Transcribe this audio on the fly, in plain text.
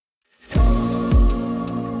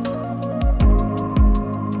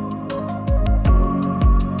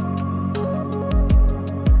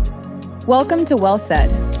Welcome to Well Said,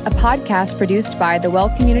 a podcast produced by the Well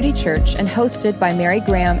Community Church and hosted by Mary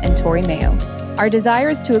Graham and Tori Mayo. Our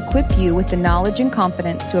desire is to equip you with the knowledge and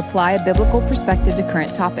confidence to apply a biblical perspective to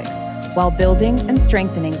current topics, while building and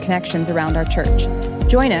strengthening connections around our church.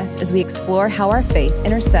 Join us as we explore how our faith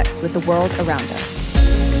intersects with the world around us.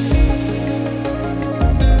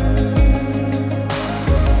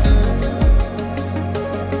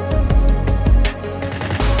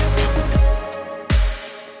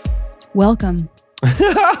 Welcome.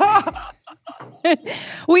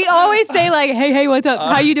 We always say like, hey, what's up?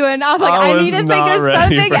 How you doing? I was like, I need to think of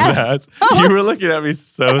something else. You were looking at me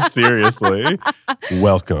so seriously.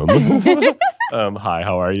 Welcome. Hi,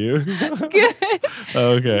 how are you? Good.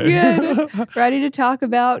 Okay. Good. Ready to talk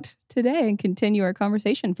about today and continue our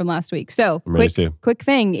conversation from last week. So, quick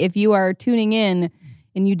thing. If you are tuning in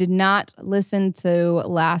and you did not listen to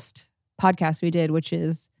last podcast we did, which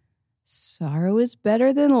is sorrow is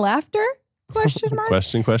better than laughter? Question mark?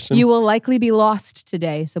 Question. You will likely be lost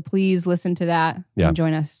today. So please listen to that and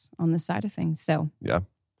join us on this side of things. So yeah.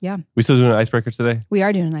 We still doing an icebreaker today? We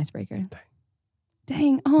are doing an icebreaker.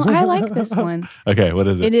 Dang. Oh, I like this one. Okay, what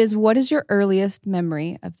is it? It is, what is your earliest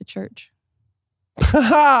memory of the church? Good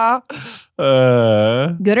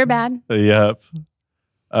or bad? Yep.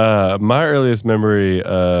 My earliest memory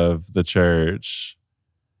of the church,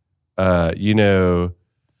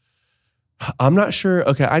 I'm not sure.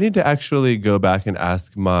 Okay, I need to actually go back and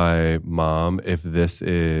ask my mom if this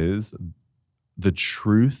is the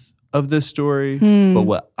truth of this story. But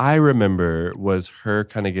what I remember was her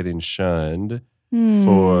kind of getting shunned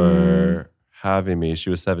for having me. She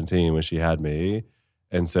was 17 when she had me.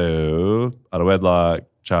 And so, out of wedlock,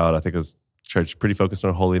 child, I think it was church pretty focused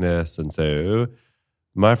on holiness. And so,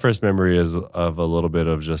 my first memory is of a little bit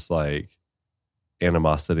of just like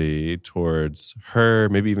animosity towards her,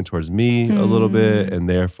 maybe even towards me a little bit. And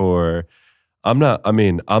therefore, I'm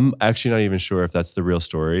actually not even sure if that's the real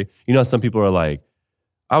story. You know, some people are like,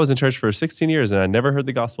 I was in church for 16 years and I never heard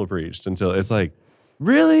the gospel preached until it's like,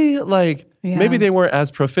 really? Like, maybe they weren't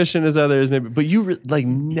as proficient as others, maybe, but you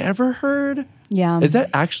never heard? Yeah. Is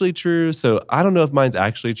that actually true? So I don't know if mine's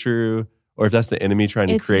actually true or if that's the enemy trying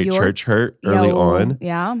to create church hurt early on.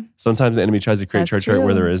 Yeah. Sometimes the enemy tries to create church hurt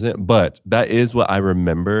where there isn't, but that is what I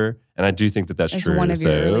remember. And I do think that that's true. It's one of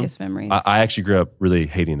your earliest memories. I actually grew up really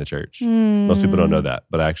hating the church. Most people don't know that,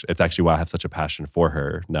 but it's actually why I have such a passion for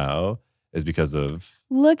her now is because of...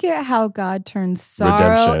 Look at how God turns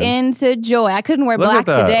sorrow into joy. I couldn't wear black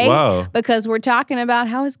today because we're talking about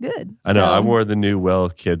how it's good. I know. I wore the new Well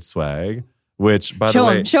Kids swag. Which, by the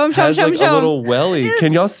way, has a little welly.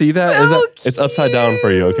 Can y'all see that? So it's upside down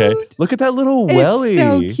for you, okay? Look at that little welly. It's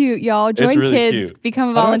so cute, y'all. Join really kids, cute. Become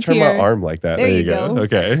a volunteer. I turn my arm like that. There you go.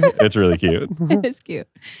 Okay, it's really cute. It is cute.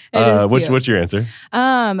 What's your answer?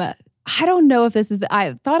 I don't know if this is.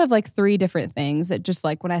 I thought of like 3 different things that just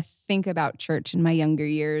like when I think about church in my younger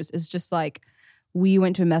years is just like we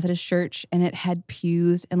went to a Methodist church and it had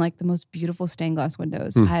pews and like the most beautiful stained glass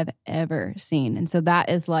windows I've ever seen, and so that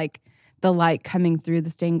is like the light coming through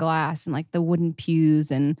the stained glass and like the wooden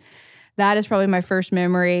pews. And that is probably my first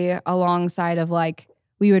memory alongside of like,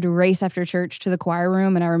 we would race after church to the choir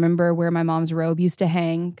room. And I remember where my mom's robe used to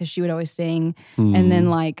hang because she would always sing. And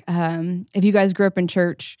then like, if you guys grew up in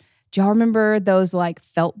church, do y'all remember those like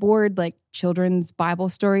felt board, like children's Bible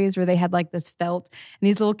stories where they had like this felt and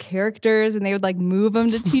these little characters and they would like move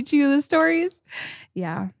them to teach you the stories?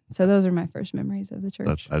 Yeah. So those are my first memories of the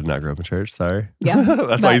church. I did not grow up in church. Sorry. Yeah.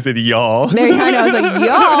 That's why you said y'all. There you go. I was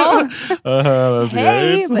like, y'all. That's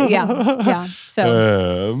great. But yeah.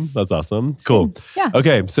 So that's awesome. Cool. Yeah.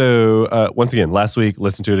 Okay. So once again, last week,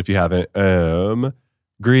 listen to it if you haven't.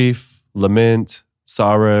 Grief, lament,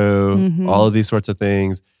 sorrow, all of these sorts of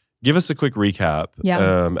things. Give us a quick recap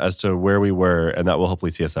as to where we were, and that will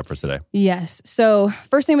hopefully tee us up for today. Yes. So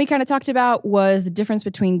first thing we kind of talked about was the difference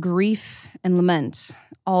between grief and lament.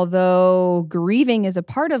 Although grieving is a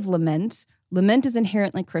part of lament, lament is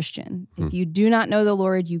inherently Christian. If you do not know the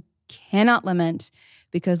Lord, you cannot lament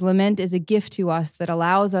because lament is a gift to us that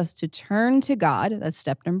allows us to turn to God. That's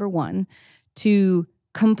step number 1, to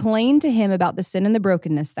complain to Him about the sin and the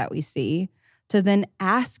brokenness that we see, to then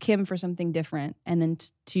ask Him for something different, and then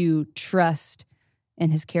to trust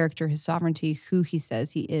in His character, His sovereignty, who He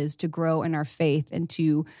says He is, to grow in our faith and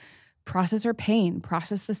to process our pain,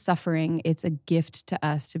 process the suffering. It's a gift to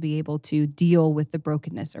us to be able to deal with the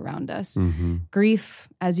brokenness around us. Grief,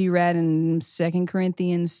 as you read in 2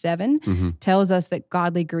 Corinthians 7, tells us that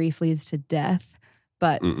godly grief leads to death,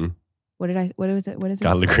 but What was it? What is it?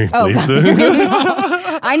 Godly grief, please.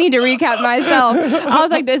 I need to recap myself. I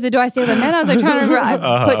was like, do I say lament? I was like trying to remember.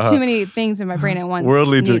 I put too many things in my brain at once.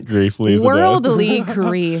 Worldly grief leads Worldly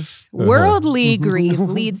grief. Worldly grief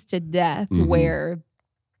leads to death, where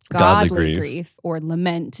godly grief or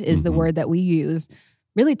lament is the word that we use,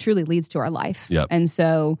 really truly leads to our life. Yep. And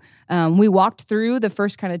so we walked through the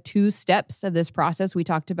first kind of 2 steps of this process. We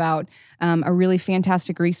talked about a really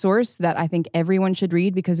fantastic resource that I think everyone should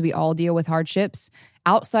read because we all deal with hardships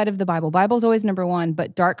outside of the Bible. Bible's always number one,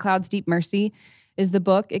 but Dark Clouds, Deep Mercy is the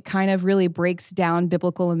book. It kind of really breaks down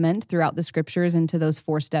biblical lament throughout the scriptures into those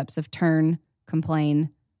 4 steps of turn, complain,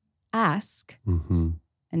 ask,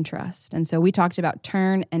 and trust. And so we talked about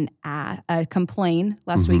turn and complain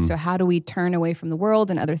last week. So how do we turn away from the world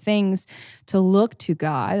and other things to look to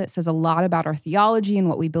God? It says a lot about our theology and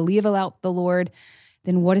what we believe about the Lord.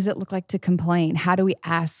 Then what does it look like to complain? How do we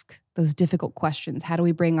ask those difficult questions? How do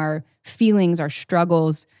we bring our feelings, our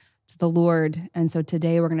struggles to the Lord? And so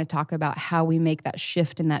today we're going to talk about how we make that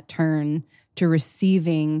shift and that turn to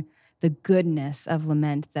receiving the goodness of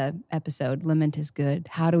lament. The episode, Lament is Good.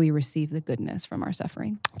 How do we receive the goodness from our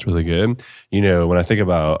suffering? It's really good. You know, when I think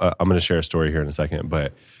about, I'm going to share a story here in a second,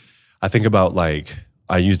 but I think about like,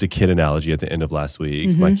 I used a kid analogy at the end of last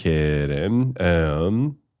week, my kid, and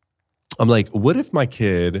I'm like, what if my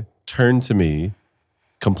kid turned to me,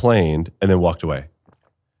 complained, and then walked away?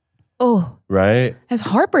 Oh, right? That's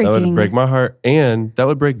heartbreaking. That would break my heart, and that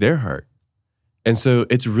would break their heart. And so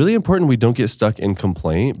it's really important we don't get stuck in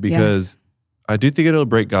complaint, because I do think it'll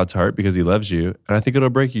break God's heart because he loves you. And I think it'll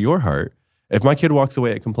break your heart. If my kid walks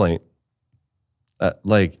away at complaint,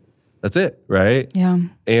 like, that's it, right? Yeah.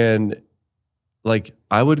 And like,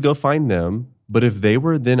 I would go find them. But if they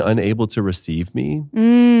were then unable to receive me,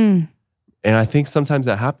 and I think sometimes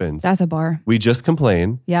that happens. That's a bar. We just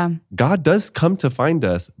complain. Yeah. God does come to find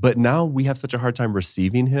us, but now we have such a hard time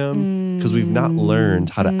receiving him because we've not learned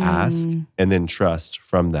how to ask and then trust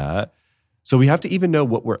from that. So we have to even know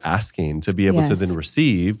what we're asking to be able to then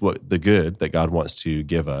receive what the good that God wants to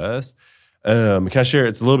give us. Can I share?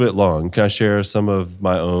 It's a little bit long. Can I share some of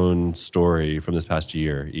my own story from this past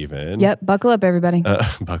year even? Yep. Buckle up, everybody.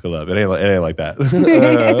 Buckle up. It ain't like that.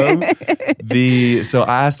 So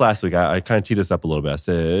I asked last week, I kind of teed us up a little bit. I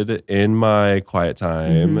said, in my quiet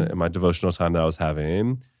time, in my devotional time that I was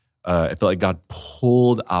having, I felt like God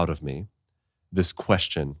pulled out of me this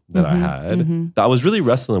question that I had that I was really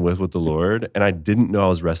wrestling with the Lord. And I didn't know I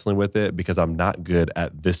was wrestling with it because I'm not good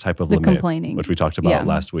at this type of lament, complaining, which we talked about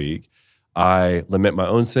last week. I lament my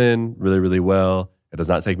own sin really, really well. It does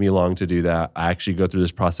not take me long to do that. I actually go through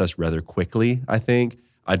this process rather quickly, I think.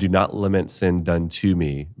 I do not lament sin done to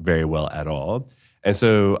me very well at all. And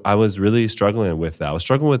so I was really struggling with that. I was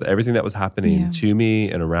struggling with everything that was happening to me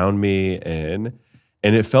and around me. And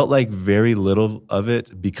it felt like very little of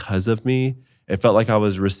it because of me. It felt like I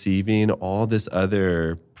was receiving all this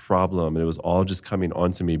other problem, and it was all just coming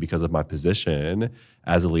onto me because of my position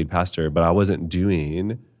as a lead pastor, but I wasn't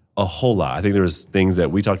doing a whole lot. I think there was things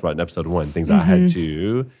that we talked about in episode 1, things I had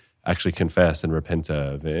to actually confess and repent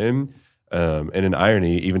of. And in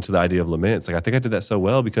irony, even to the idea of lament, it's like, I think I did that so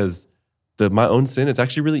well because my own sin, it's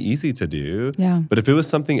actually really easy to do. Yeah. But if it was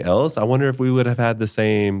something else, I wonder if we would have had the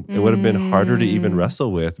same, it would have been harder to even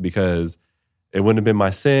wrestle with because it wouldn't have been my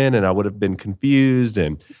sin and I would have been confused.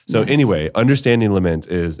 And so anyway, understanding lament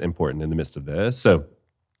is important in the midst of this. So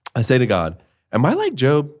I say to God, am I like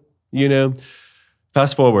Job? You know,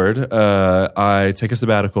 fast forward, I take a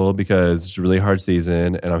sabbatical because it's a really hard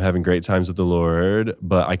season and I'm having great times with the Lord,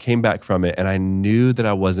 but I came back from it and I knew that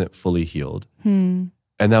I wasn't fully healed. And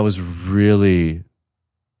that was really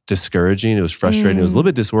discouraging. It was frustrating. It was a little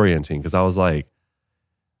bit disorienting because I was like,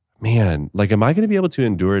 man, like, am I going to be able to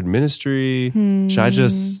endure ministry? Should I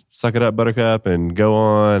just suck it up, buttercup, and go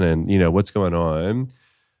on? And, you know, what's going on?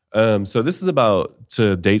 So this is about,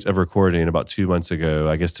 to date of recording, about 2 months ago,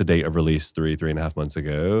 I guess to date of release, 3.5 months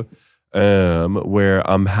ago, where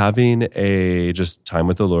I'm having a just time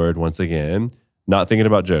with the Lord once again, not thinking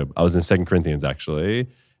about Job. I was in 2 Corinthians actually,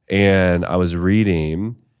 and I was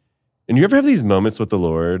reading. And you ever have these moments with the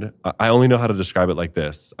Lord? I only know how to describe it like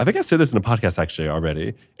this. I think I said this in a podcast actually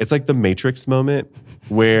already. It's like the Matrix moment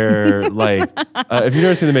where like, if you've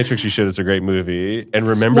never seen the Matrix, you should. It's a great movie. And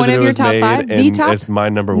remember that it was made, and it's my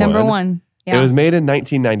number one. Number one. Yeah. It was made in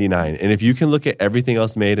 1999. And if you can look at everything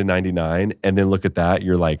else made in 99 and then look at that,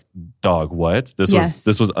 you're like, dog, what? This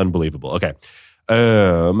was unbelievable. Okay.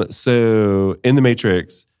 So in the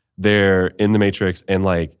Matrix, they're in the Matrix and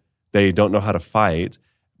like, they don't know how to fight,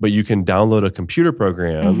 but you can download a computer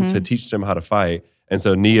program to teach them how to fight. And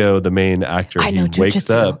so Neo, the main actor, I know he wakes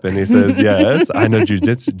jujitsu. up and he says, yes, I know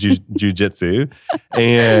jujitsu.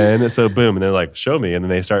 And so boom, and they're like, show me. And then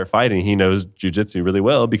they start fighting. He knows jujitsu really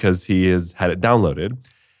well because he has had it downloaded.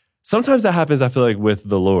 Sometimes that happens, I feel like, with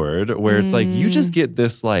the Lord, where it's like you just get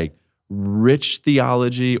this like rich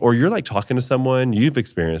theology, or you're like talking to someone, you've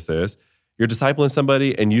experienced this, you're discipling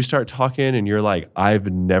somebody and you start talking and you're like,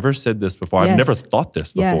 I've never said this before. Yes. I've never thought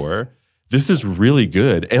this before. Yes. This is really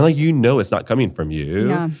good. And like, it's not coming from you.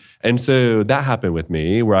 Yeah. And so that happened with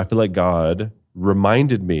me where I feel like God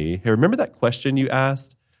reminded me, hey, remember that question you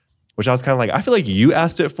asked? Which I was kind of like, I feel like you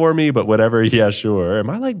asked it for me, but whatever. Yeah, sure. Am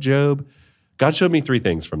I like Job? God showed me 3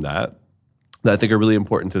 things from that I think are really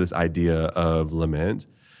important to this idea of lament.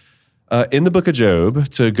 In the book of Job,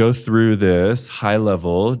 to go through this high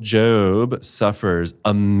level, Job suffers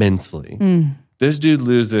immensely. This dude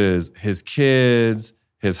loses his kids,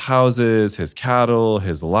 his houses, his cattle,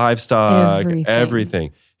 his livestock,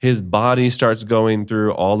 everything. His body starts going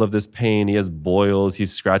through all of this pain. He has boils.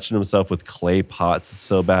 He's scratching himself with clay pots. It's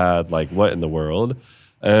so bad. Like, what in the world?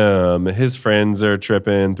 His friends are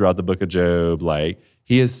tripping throughout the book of Job. Like,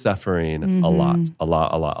 he is suffering a lot.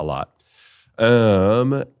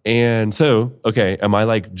 And so, okay, am I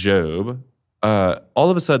like Job?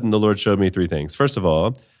 All of a sudden, the Lord showed me 3 things. First of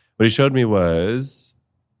all, what he showed me was,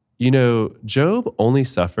 Job only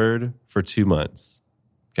suffered for 2 months.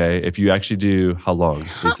 Okay, if you actually do how long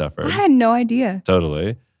he suffered. I had no idea.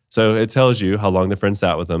 Totally. So it tells you how long the friend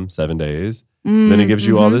sat with him, 7 days. Then it gives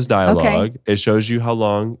you all this dialogue. Okay. It shows you how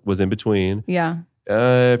long was in between. Yeah.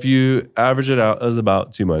 If you average it out, it was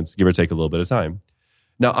about 2 months, give or take a little bit of time.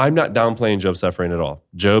 Now, I'm not downplaying Job's suffering at all.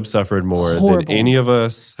 Job suffered more than any of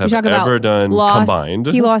us have ever done combined.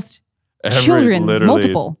 He lost children,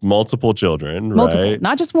 multiple children, multiple, right?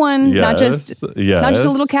 not just one, not just a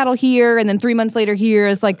little cattle here, and then 3 months later here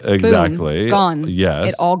is like exactly boom, gone.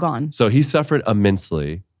 Yes, it all gone. So he suffered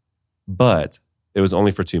immensely, but it was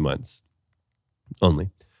only for 2 months,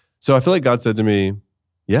 only. So I feel like God said to me,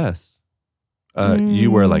 "Yes,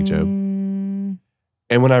 you were like Job." And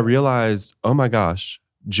when I realized, oh my gosh,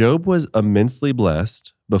 Job was immensely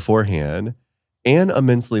blessed beforehand and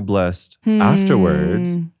immensely blessed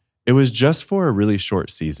afterwards. It was just for a really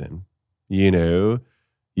short season,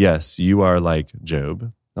 Yes, you are like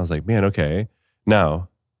Job. I was like, man, okay. Now,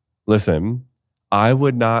 listen, I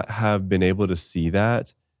would not have been able to see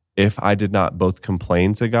that if I did not both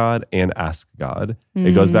complain to God and ask God.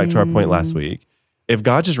 It goes back to our point last week. If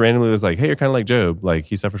God just randomly was like, hey, you're kind of like Job, like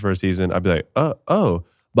he suffered for a season, I'd be like, oh.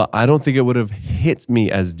 But I don't think it would have hit me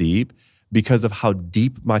as deep because of how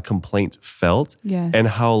deep my complaint felt and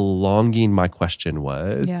how longing my question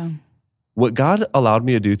was. Yeah. What God allowed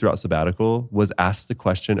me to do throughout sabbatical was ask the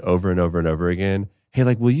question over and over and over again, hey,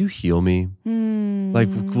 like, will you heal me? Like,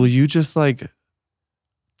 will you just like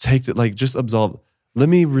take it, like just absolve, let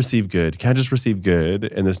me receive good. Can I just receive good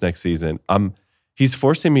in this next season? He's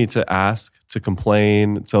forcing me to ask, to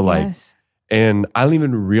complain, to like, and I don't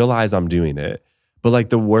even realize I'm doing it. But like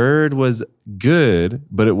the word was good,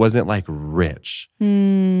 but it wasn't like rich.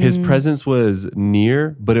 His presence was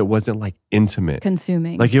near, but it wasn't like intimate.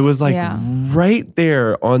 Consuming. Like it was like right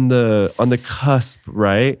there on the cusp,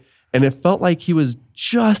 right? And it felt like he was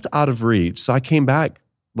just out of reach. So I came back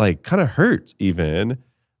like kind of hurt even.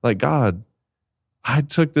 Like, God, I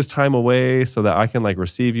took this time away so that I can like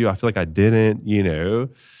receive you. I feel like I didn't,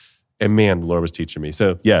 And man, the Lord was teaching me.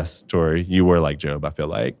 So yes, Tori, you were like Job, I feel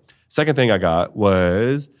like. Second thing I got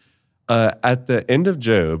was at the end of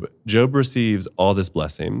Job receives all this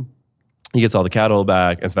blessing. He gets all the cattle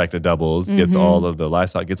back. In fact, it doubles, gets all of the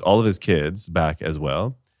livestock, gets all of his kids back as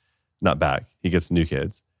well. Not back, he gets new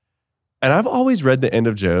kids. And I've always read the end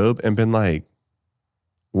of Job and been like,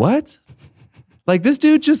 what? Like this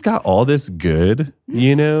dude just got all this good,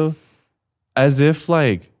 As if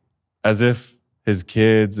his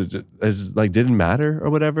kids like didn't matter or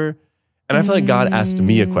whatever. And I feel like God asked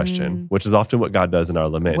me a question, which is often what God does in our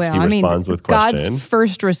lament. Well, he responds with question. God's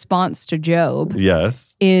first response to Job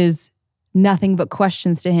is nothing but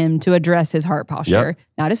questions to him to address his heart posture.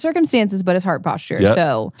 Not his circumstances, but his heart posture.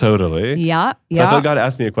 So totally. Yeah. So I feel like God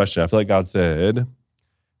asked me a question. I feel like God said,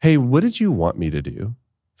 hey, what did you want me to do?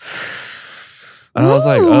 And I was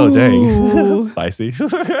like, oh, dang. Spicy.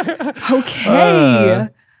 Okay.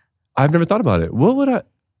 I've never thought about it. What would I,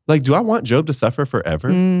 like, do I want Job to suffer forever?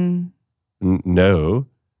 No.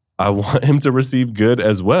 I want him to receive good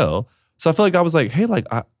as well. So I feel like God was like, hey, like,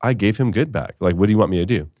 I gave him good back. Like, what do you want me to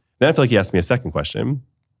do? Then I feel like he asked me a second question.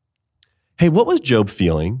 Hey, what was Job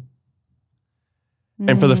feeling?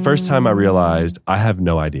 And for the first time, I realized I have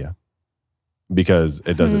no idea because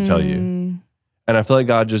it doesn't tell you. And I feel like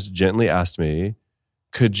God just gently asked me,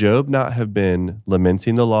 could Job not have been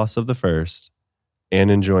lamenting the loss of the first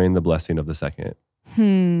and enjoying the blessing of the second?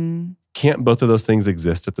 Can't both of those things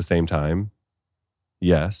exist at the same time?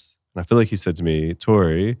 Yes. And I feel like he said to me,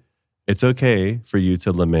 Tori, it's okay for you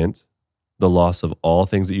to lament the loss of all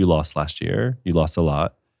things that you lost last year. You lost a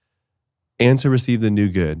lot. And to receive the new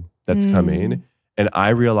good that's coming. And I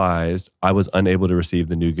realized I was unable to receive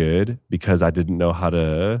the new good because I didn't know how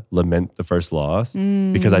to lament the first loss,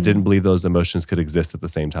 because I didn't believe those emotions could exist at the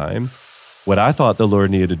same time. What I thought the Lord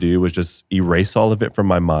needed to do was just erase all of it from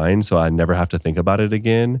my mind so I never have to think about it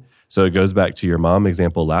again. So it goes back to your mom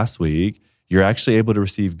example last week. You're actually able to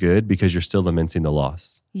receive good because you're still lamenting the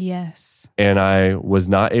loss. Yes. And I was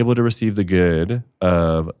not able to receive the good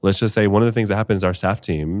of, let's just say, one of the things that happened is our staff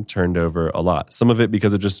team turned over a lot. Some of it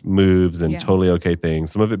because of just moves and totally okay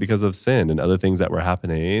things. Some of it because of sin and other things that were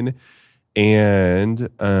happening. And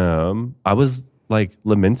I was like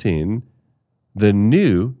lamenting the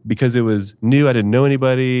new because it was new. I didn't know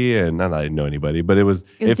anybody, and not that I didn't know anybody, but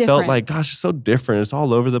it felt like, gosh, it's so different. It's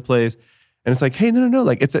all over the place. And it's like, hey, no.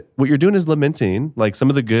 Like what you're doing is lamenting like some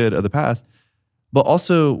of the good of the past. But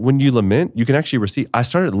also when you lament, you can actually receive. I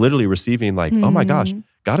started literally receiving like, oh my gosh,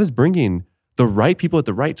 God is bringing the right people at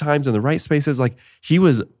the right times in the right spaces. Like he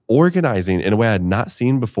was organizing in a way I had not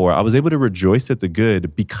seen before. I was able to rejoice at the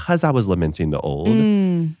good because I was lamenting the old.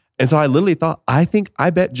 And so I literally thought, I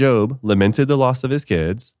bet Job lamented the loss of his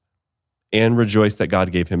kids and rejoiced that God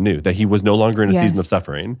gave him new, that he was no longer in a season of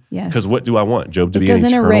suffering. Yes. Because what do I want? Job to be an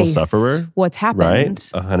eternal sufferer? What's happened. Right?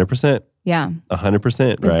 100%. Yeah.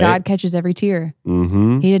 100%. Because God catches every tear.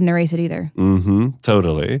 He didn't erase it either.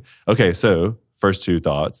 Totally. Okay, so first two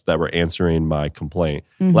thoughts that were answering my complaint.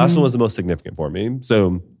 Last one was the most significant for me.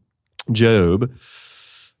 So Job,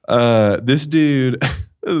 this dude,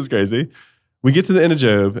 this is crazy. We get to the end of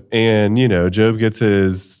Job, and, Job gets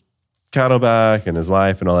his cattle back and his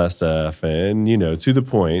wife and all that stuff. And, to the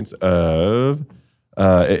point of,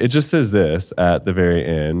 it just says this at the very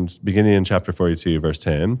end, beginning in chapter 42, verse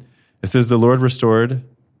 10. It says, the Lord restored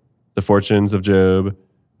the fortunes of Job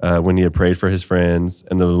when he had prayed for his friends,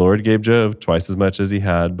 and the Lord gave Job twice as much as he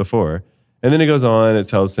had before. And then it goes on, it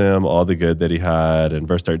tells him all the good that he had. In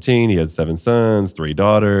verse 13, he had 7 sons, 3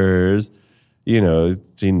 daughters.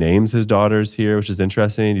 He names his daughters here, which is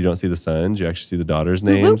interesting. You don't see the sons, you actually see the daughters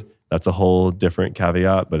named. That's a whole different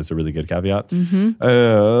caveat, but it's a really good caveat.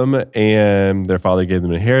 And their father gave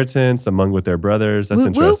them an inheritance among with their brothers. That's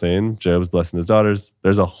interesting. Job's blessing his daughters.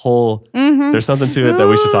 There's a whole, there's something to it that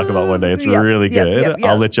we should talk about one day. It's really good.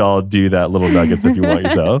 I'll let y'all do that little nuggets if you want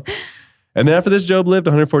yourself. And then after this, Job lived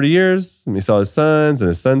 140 years. And he saw his sons and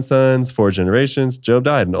his sons' sons, 4 generations. Job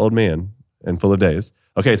died an old man and full of days.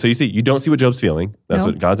 Okay, so you don't see what Job's feeling. That's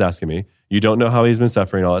what God's asking me. You don't know how he's been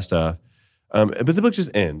suffering, all that stuff. But the book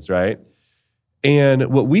just ends, right? And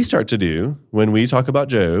what we start to do when we talk about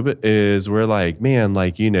Job is we're like, man,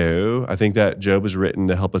 I think that Job was written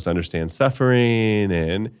to help us understand suffering.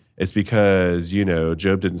 And it's because,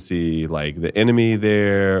 Job didn't see like the enemy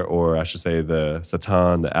there, or I should say the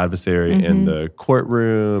Satan, the adversary in the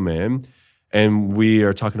courtroom. And we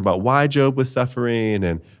are talking about why Job was suffering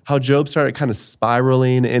and how Job started kind of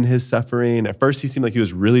spiraling in his suffering. At first, he seemed like he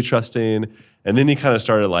was really trusting. And then he kind of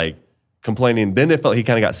started like complaining. Then it felt like he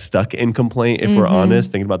kind of got stuck in complaint, if we're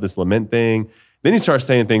honest, thinking about this lament thing. Then he starts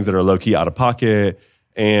saying things that are low-key out of pocket.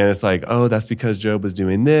 And it's like, oh, that's because Job was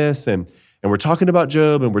doing this. And we're talking about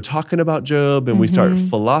Job, and we're talking about Job, and we start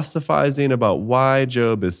philosophizing about why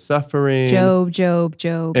Job is suffering. Job.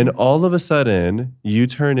 And all of a sudden, you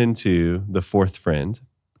turn into the 4th friend.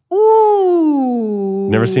 Ooh.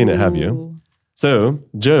 Never seen it, have you? So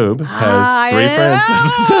Job has 3 friends.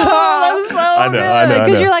 I know.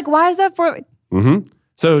 Because you're like, why is that for?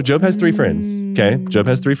 So Job has 3 friends. Okay, Job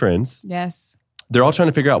has 3 friends. Yes. They're all trying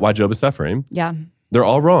to figure out why Job is suffering. Yeah. They're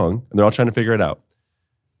all wrong, and they're all trying to figure it out.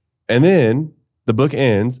 And then the book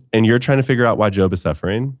ends, and you're trying to figure out why Job is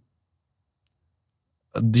suffering.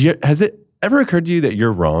 Has it ever occurred to you that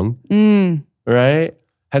you're wrong? Right?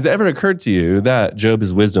 Has it ever occurred to you that Job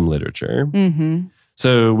is wisdom literature?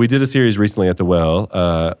 So we did a series recently at the Well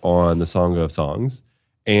on the Song of Songs.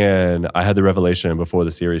 And I had the revelation before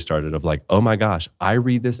the series started of like, oh my gosh, I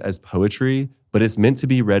read this as poetry, but it's meant to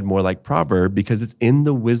be read more like proverb because it's in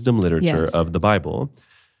the wisdom literature of the Bible.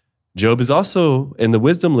 Job is also in the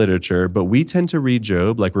wisdom literature, but we tend to read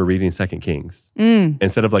Job like we're reading 2 Kings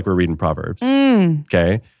instead of like we're reading Proverbs.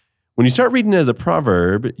 Okay? When you start reading it as a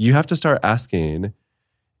proverb, you have to start asking,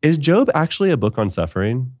 is Job actually a book on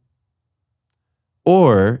suffering?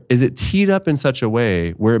 Or is it teed up in such a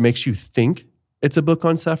way where it makes you think it's a book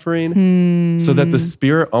on suffering so that the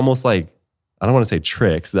Spirit almost like, I don't want to say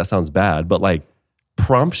tricks, that sounds bad, but like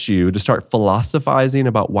prompts you to start philosophizing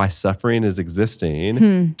about why suffering is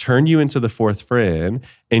existing, turn you into the fourth friend,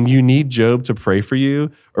 and you need Job to pray for you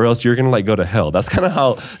or else you're going to like go to hell. That's kind of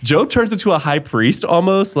how Job turns into a high priest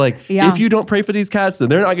almost. Like if you don't pray for these cats, then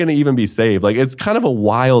they're not going to even be saved. Like it's kind of a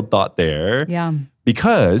wild thought there. Yeah.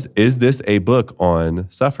 Because is this a book on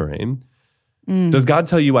suffering? Does God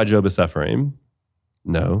tell you why Job is suffering?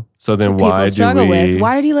 No. So then why do we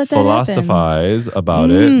Why did he let that philosophize about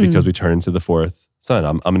it? Because we turn into the fourth son.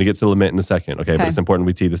 I'm going to get to Lament in a second, okay? But it's important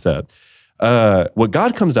we tee this up. What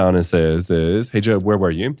God comes down and says is, hey, Job, where were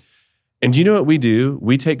you? And do you know what we do?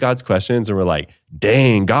 We take God's questions and we're like,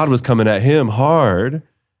 dang, God was coming at him hard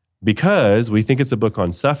because we think it's a book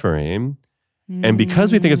on suffering. And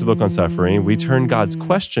because we think it's a book on suffering, we turn God's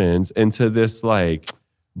questions into this like,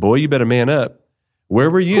 boy, you better man up. Where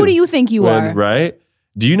were you? Who do you think you are? Right?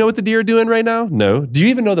 Do you know what the deer are doing right now? No. Do you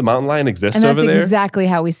even know the mountain lion exists over there? And that's exactly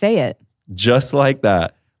how we say it. Just like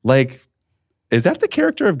that. Like, is that the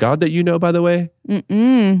character of God that you know, by the way?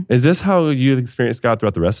 Is this how you've experienced God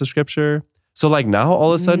throughout the rest of Scripture? So like now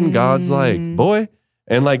all of a sudden God's like, boy,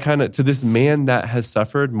 and like kind of to this man that has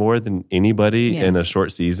suffered more than anybody in a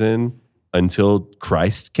short season until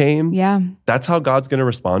Christ came. Yeah. That's how God's going to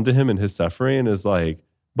respond to him in his suffering is like,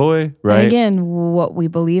 boy, right? And again, what we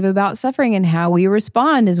believe about suffering and how we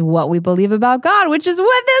respond is what we believe about God, which is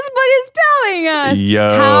what this book is telling us.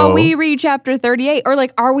 How we read chapter 38. Or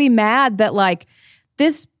like, are we mad that like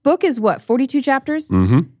this book is what, 42 chapters?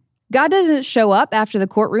 God doesn't show up after the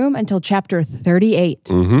courtroom until chapter 38.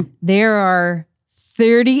 There are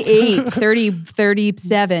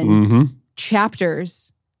 37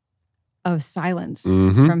 chapters of silence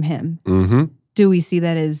from him. Do we see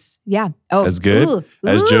that as, as good?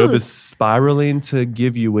 As Job is spiraling to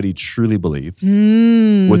give you what he truly believes,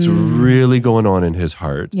 what's really going on in his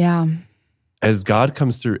heart. Yeah. As God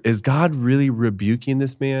comes through, is God really rebuking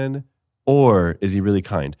this man or is he really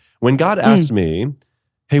kind? When God asked me,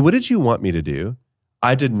 hey, what did you want me to do?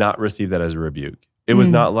 I did not receive that as a rebuke. It was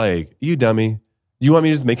not like, you dummy, you want me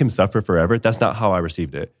to just make him suffer forever? That's not how I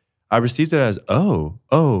received it. I received it as,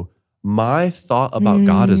 my thought about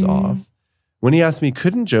God is off. When he asked me,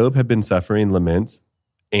 couldn't Job have been suffering laments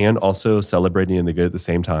and also celebrating in the good at the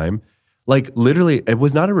same time? Like literally, it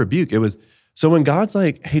was not a rebuke. It was, so when God's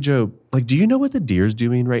like, hey, Job, like, do you know what the deer's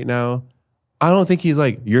doing right now? I don't think he's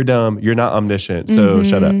like, you're dumb, you're not omniscient, so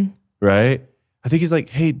shut up, right? I think he's like,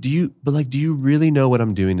 hey, do you really know what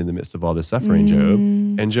I'm doing in the midst of all this suffering, Job?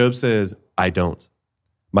 And Job says, I don't.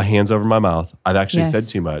 My hand's over my mouth. I've actually said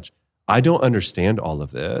too much. I don't understand all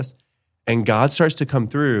of this. And God starts to come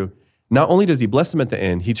through. Not only does he bless him at the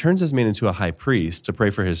end, he turns this man into a high priest to pray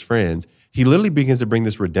for his friends. He literally begins to bring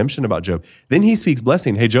this redemption about Job. Then he speaks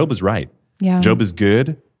blessing. Hey, Job is right. Yeah. Job is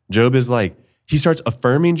good. Job is like, he starts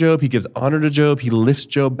affirming Job. He gives honor to Job. He lifts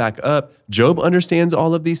Job back up. Job understands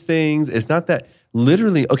all of these things. It's not that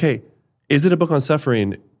literally, okay, is it a book on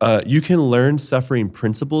suffering? You can learn suffering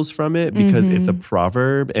principles from it because it's a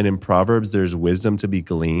proverb. And in Proverbs, there's wisdom to be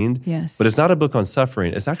gleaned. Yes. But it's not a book on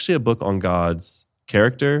suffering. It's actually a book on God's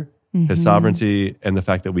character, his sovereignty, and the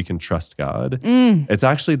fact that we can trust God. It's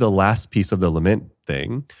actually the last piece of the lament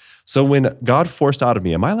thing. So when God forced out of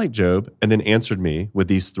me, am I like Job? And then answered me with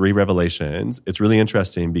these 3 revelations, it's really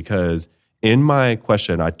interesting because in my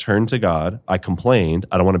question, I turned to God, I complained,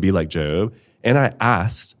 I don't want to be like Job, and I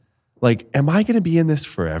asked, like, am I going to be in this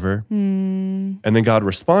forever? And then God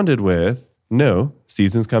responded with, no,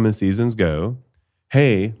 seasons come and seasons go.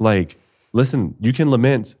 Hey, like, listen, you can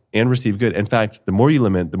lament and receive good. In fact, the more you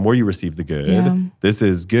lament, the more you receive the good. Yeah. This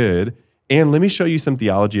is good. And let me show you some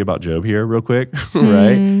theology about Job here real quick,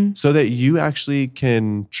 right? So that you actually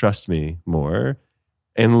can trust me more.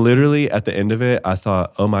 And literally at the end of it, I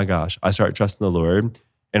thought, oh my gosh, I started trusting the Lord.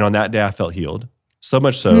 And on that day, I felt healed. So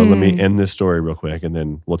much so, let me end this story real quick and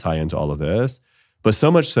then we'll tie into all of this. But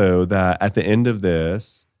so much so that at the end of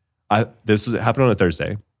this, this happened on a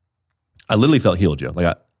Thursday. I literally felt healed, Joe.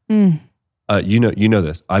 Like, you know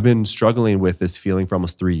this. I've been struggling with this feeling for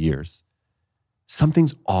almost 3 years.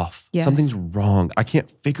 Something's off. Yes. Something's wrong. I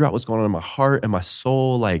can't figure out what's going on in my heart and my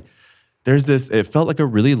soul. Like, there's this, it felt like a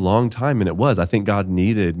really long time, and it was. I think God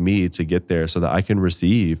needed me to get there so that I can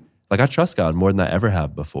receive. Like, I trust God more than I ever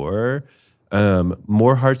have before.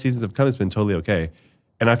 More hard seasons have come. It's been totally okay.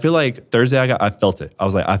 And I feel like Thursday, I felt it. I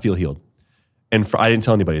was like, I feel healed. And I didn't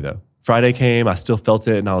tell anybody though. Friday came, I still felt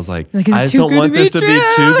it, and I was like I just don't want this to be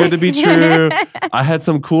too good to be true. I had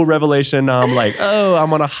some cool revelation. Now I'm like, oh,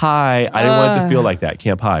 I'm on a high. I didn't want it to feel like that.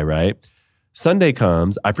 Camp High, right? Sunday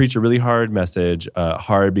comes, I preach a really hard message,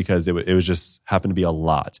 hard because it was just happened to be a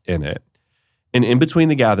lot in it. And in between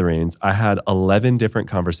the gatherings, I had 11 different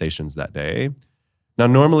conversations that day Now,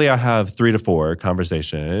 normally I have 3 to 4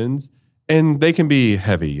 conversations, and they can be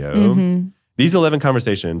heavy, yo. Mm-hmm. These 11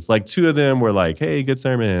 conversations, like 2 of them were like, hey, good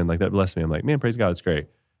sermon. Like that blessed me. I'm like, man, praise God, it's great.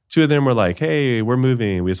 2 of them were like, hey, we're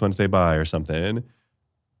moving. We just want to say bye or something.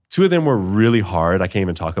 2 of them were really hard. I can't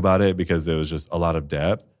even talk about it because it was just a lot of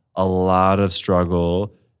depth, a lot of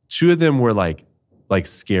struggle. 2 of them were like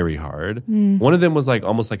scary hard. One of them was like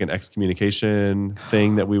almost like an excommunication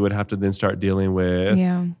thing that we would have to then start dealing with.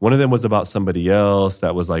 Yeah. One of them was about somebody else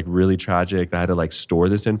that was like really tragic. That I had to like store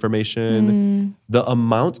this information. The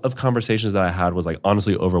amount of conversations that I had was like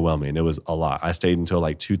honestly overwhelming. It was a lot. I stayed until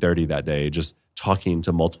like 2:30 that day just talking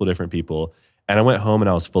to multiple different people. And I went home and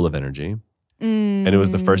I was full of energy. And it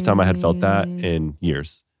was the first time I had felt that in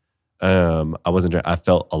years. I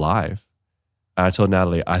felt alive. And I told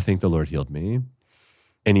Natalie, I think the Lord healed me.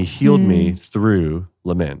 And he healed me through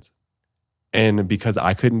lament. And because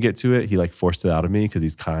I couldn't get to it, he like forced it out of me because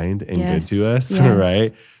he's kind and good to us,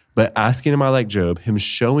 right? But asking him, I like Job, him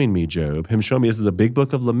showing me this is a big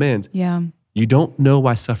book of lament. Yeah. You don't know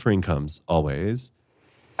why suffering comes always.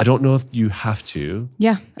 I don't know if you have to.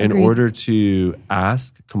 Yeah. In order to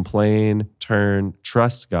ask, complain, turn,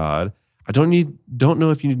 trust God. I don't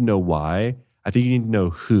know if you need to know why. I think you need to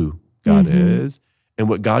know who God is. And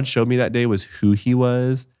what God showed me that day was who he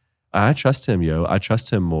was. I trust him, yo. I trust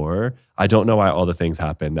him more. I don't know why all the things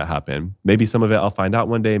happen that happen. Maybe some of it I'll find out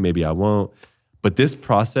one day. Maybe I won't. But this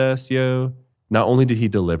process, yo, not only did he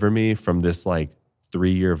deliver me from this like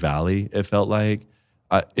 3-year valley, it felt like,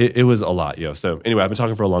 it was a lot, yo. So anyway, I've been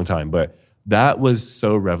talking for a long time, but that was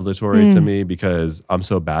so revelatory to me because I'm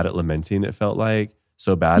so bad at lamenting, it felt like.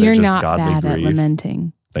 So bad at just godly grief. You're not bad at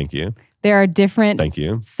lamenting. Thank you. There are different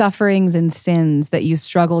sufferings and sins that you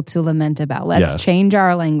struggle to lament about. Let's change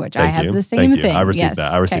our language. I have the same thing. I received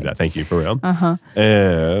that. I received that. Thank you, for real.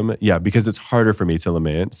 Yeah, because it's harder for me to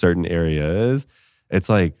lament certain areas. It's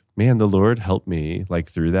like, man, the Lord helped me like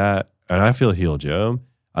through that. And I feel healed, Joe.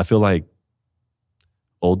 I feel like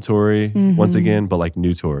old Tori once again, but like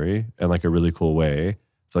new Tori in like a really cool way. I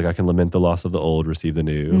feel like I can lament the loss of the old, receive the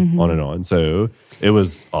new, on and on. So it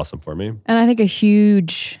was awesome for me. And I think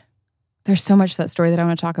there's so much to that story that I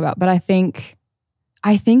want to talk about, but I think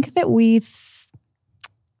that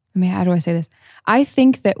how do I say this? I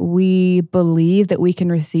think that we believe that we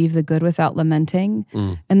can receive the good without lamenting.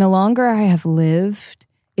 And the longer I have lived,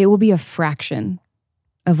 it will be a fraction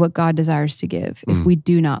of what God desires to give if we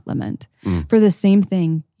do not lament. For the same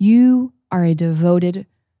thing, you are a devoted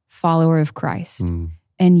follower of Christ.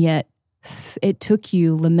 And yet it took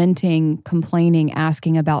you lamenting, complaining,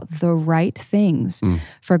 asking about the right things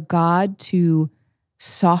for God to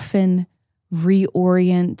soften,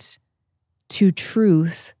 reorient to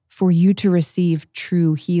truth for you to receive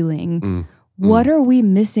true healing. What are we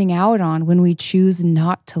missing out on when we choose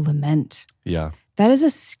not to lament? Yeah. That is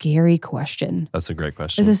a scary question. That's a great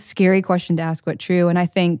question. It's a scary question to ask, but true. And I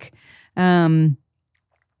think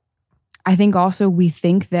also we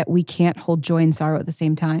think that we can't hold joy and sorrow at the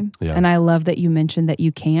same time. Yeah. And I love that you mentioned that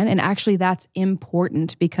you can. And actually that's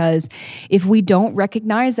important because if we don't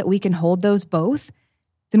recognize that we can hold those both,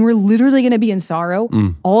 then we're literally going to be in sorrow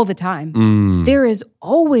all the time. There is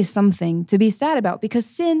always something to be sad about because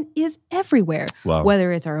sin is everywhere. Wow.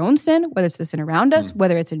 Whether it's our own sin, whether it's the sin around us,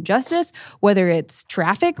 whether it's injustice, whether it's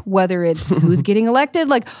traffic, whether it's who's getting elected.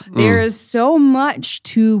 Like there is so much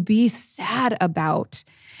to be sad about.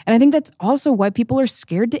 And I think that's also why people are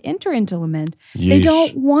scared to enter into lament. Yeesh. They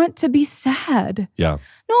don't want to be sad. Yeah.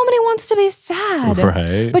 Nobody wants to be sad.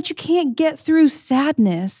 Right. But you can't get through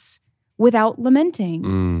sadness without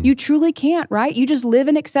lamenting. You truly can't, right? You just live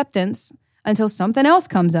in acceptance until something else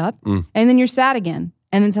comes up and then you're sad again.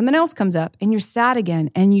 And then something else comes up and you're sad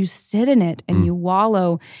again and you sit in it and you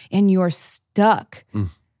wallow and you're stuck.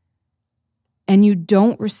 And you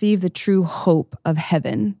don't receive the true hope of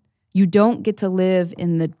heaven. You don't get to live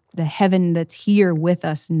in the heaven that's here with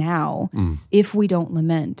us now if we don't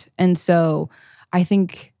lament. And so I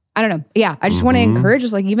think, I don't know. Yeah, I just want to encourage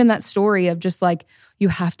us, like even that story of just like, you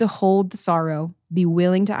have to hold the sorrow, be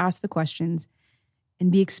willing to ask the questions,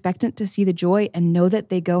 and be expectant to see the joy and know that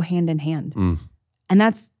they go hand in hand. And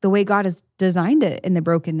that's the way God has designed it in the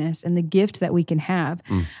brokenness and the gift that we can have.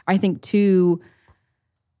 I think too,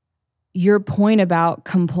 your point about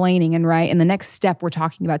complaining and right, and the next step we're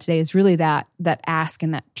talking about today is really that ask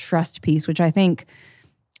and that trust piece, which I think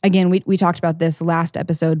again, we talked about this last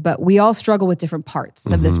episode, but we all struggle with different parts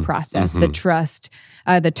of this process. The trust,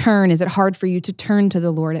 the turn. Is it hard for you to turn to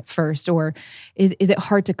the Lord at first? Or is it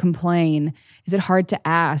hard to complain? Is it hard to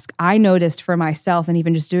ask? I noticed for myself, and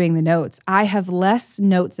even just doing the notes, I have less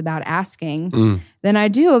notes about asking than I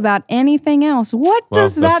do about anything else. What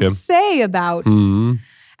does that say about? And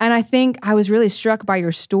I think I was really struck by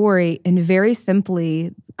your story, and very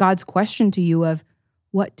simply, God's question to you of,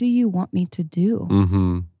 what do you want me to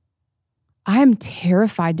do? I'm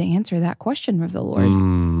terrified to answer that question of the Lord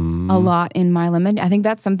a lot in my lament. I think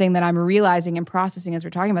that's something that I'm realizing and processing as we're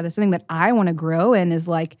talking about this. Something that I want to grow in is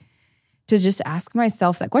like to just ask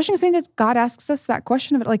myself that question. I think that God asks us that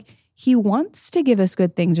question of it, like he wants to give us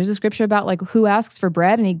good things. There's a scripture about like who asks for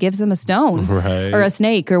bread and he gives them a stone or a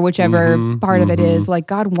snake or whichever part of it is. Like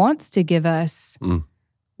God wants to give us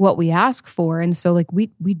what we ask for. And so like we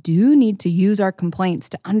do need to use our complaints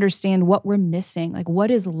to understand what we're missing, like what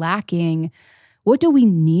is lacking, what do we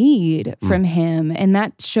need from him? And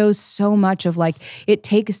that shows so much of like, it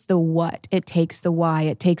takes the what, it takes the why,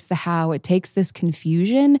 it takes the how, it takes this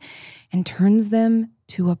confusion and turns them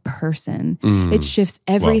to a person. It shifts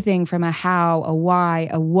everything from a how, a why,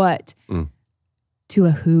 a what to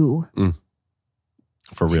a who.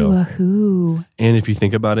 For real. To a who. And if you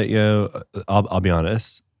think about it, I'll be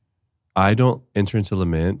honest, I don't enter into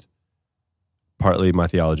lament, partly my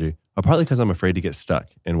theology, or partly because I'm afraid to get stuck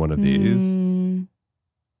in one of these. And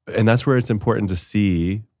that's where it's important to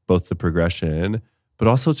see both the progression, but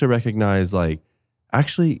also to recognize like,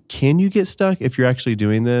 actually, can you get stuck if you're actually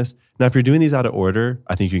doing this? Now, if you're doing these out of order,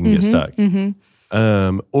 I think you can get stuck.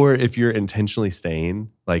 Or if you're intentionally staying,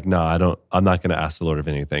 like, no, I'm not going to ask the Lord of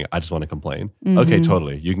anything. I just want to complain. Okay,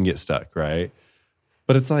 totally. You can get stuck, right?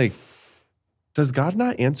 But it's like, does God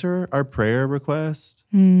not answer our prayer request?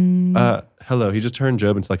 Hello, he just turned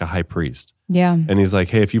Job into like a high priest. Yeah. And he's like,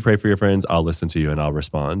 hey, if you pray for your friends, I'll listen to you and I'll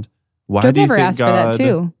respond. Why Job do you never think asked God, for that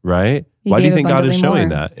too. Right? Why do you think God is showing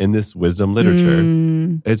that in this wisdom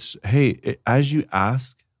literature? It's, hey, as you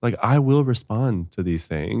ask, like I will respond to these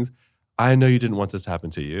things. I know you didn't want this to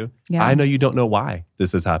happen to you. Yeah. I know you don't know why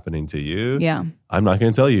this is happening to you. Yeah. I'm not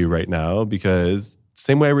going to tell you right now because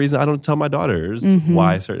same way reason I don't tell my daughters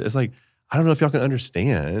why certain, it's like, I don't know if y'all can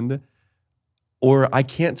understand. Or I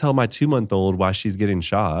can't tell my 2-month-old why she's getting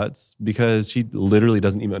shots because she literally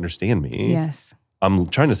doesn't even understand me. Yes. I'm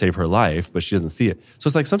trying to save her life, but she doesn't see it. So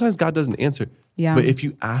it's like sometimes God doesn't answer. Yeah. But if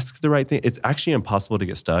you ask the right thing, it's actually impossible to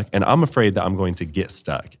get stuck. And I'm afraid that I'm going to get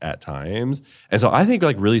stuck at times. And so I think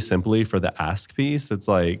like really simply for the ask piece, it's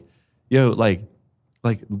like, like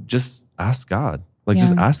just ask God. Like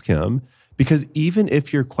just ask him. Because even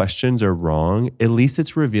if your questions are wrong, at least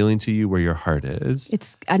it's revealing to you where your heart is.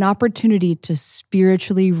 It's an opportunity to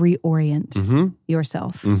spiritually reorient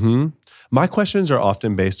yourself. My questions are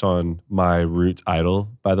often based on my root idol,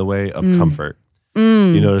 by the way, of comfort.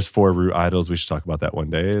 You know, there's 4 root idols. We should talk about that one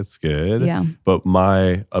day. It's good. Yeah. But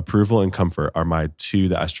my approval and comfort are my 2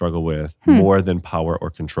 that I struggle with more than power or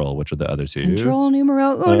control, which are the other 2. Control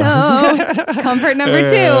numero uno. Comfort number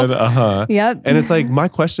 2. Yep. And it's like my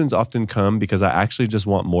questions often come because I actually just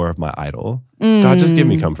want more of my idol. God, just give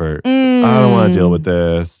me comfort. I don't want to deal with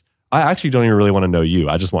this. I actually don't even really want to know you.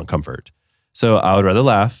 I just want comfort. So I would rather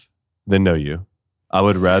laugh than know you. I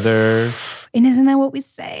would rather... And isn't that what we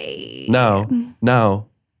say? No.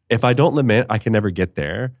 If I don't lament, I can never get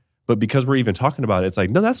there. But because we're even talking about it, it's like,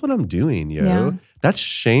 no, that's what I'm doing, Yeah. That's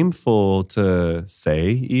shameful to say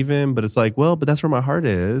even, but it's like, well, but that's where my heart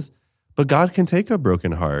is. But God can take a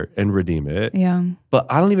broken heart and redeem it. Yeah. But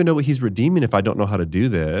I don't even know what he's redeeming if I don't know how to do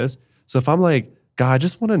this. So if I'm like, God, I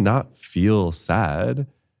just want to not feel sad.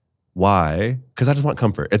 Why? Because I just want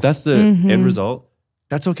comfort. If that's the end result,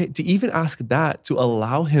 that's okay. To even ask that, to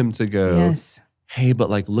allow him to go, hey, but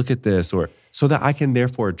like, look at this, or so that I can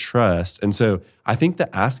therefore trust. And so I think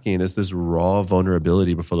the asking is this raw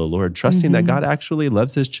vulnerability before the Lord, trusting that God actually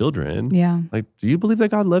loves his children. Yeah. Like, do you believe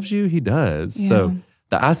that God loves you? He does. Yeah. So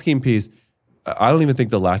the asking piece, I don't even think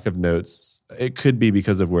the lack of notes, it could be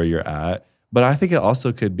because of where you're at, but I think it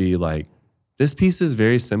also could be like, this piece is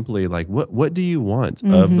very simply like, what do you want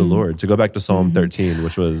of the Lord? To go back to Psalm 13,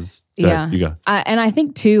 which was, you go. And I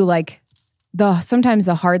think too, like sometimes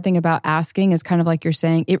the hard thing about asking is kind of like you're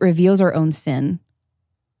saying, it reveals our own sin.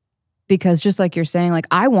 Because just like you're saying, like,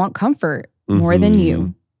 I want comfort more than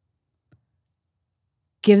you.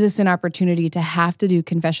 Gives us an opportunity to have to do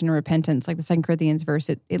confession and repentance. Like the 2 Corinthians verse,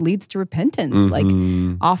 it leads to repentance. Like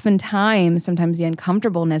oftentimes, sometimes the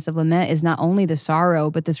uncomfortableness of lament is not only the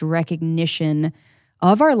sorrow, but this recognition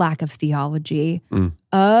of our lack of theology,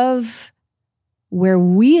 of where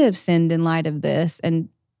we have sinned in light of this, and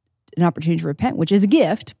an opportunity to repent, which is a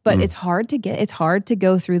gift, but it's hard to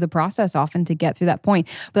go through the process often to get through that point.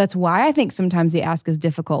 But that's why I think sometimes the ask is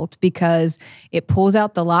difficult, because it pulls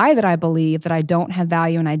out the lie that I believe that I don't have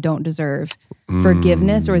value and I don't deserve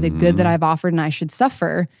forgiveness or the good that I've offered and I should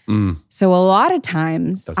suffer. So a lot of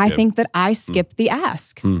times I think that I skip the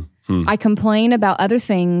ask. I complain about other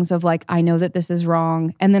things of like, I know that this is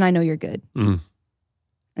wrong, and then I know you're good.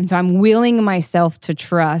 And so I'm willing myself to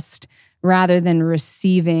trust rather than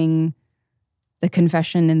receiving the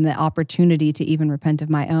confession and the opportunity to even repent of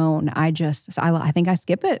my own. I think I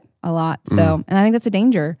skip it a lot. So, and I think that's a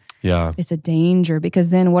danger. Yeah. It's a danger,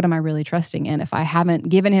 because then what am I really trusting in if I haven't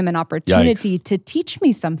given him an opportunity to teach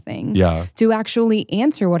me something, to actually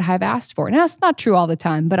answer what I've asked for? Now, that's not true all the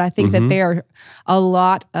time, but I think that there are a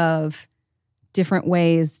lot of different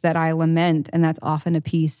ways that I lament, and that's often a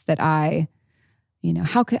piece that I,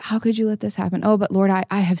 how could you let this happen? Oh, but Lord,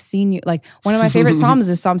 I have seen you. Like, one of my favorite Psalms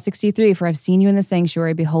is Psalm 63, for I've seen you in the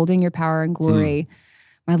sanctuary, beholding your power and glory.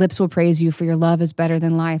 My lips will praise you, for your love is better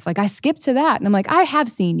than life. Like, I skip to that, and I'm like, I have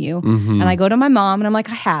seen you. And I go to my mom, and I'm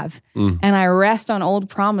like, I have. And I rest on old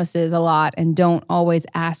promises a lot and don't always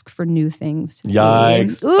ask for new things.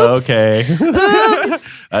 Yikes. Oops. Okay.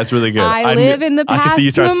 Oops. That's really good. I live in the past. I can see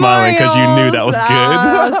you start smiling because you knew that was good.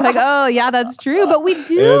 I was like, oh, yeah, that's true. But we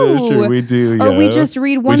do. It is true. We do. Or we just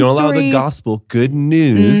read one story. We don't allow the gospel, good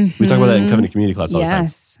news. We talk about that in covenant community class all the time.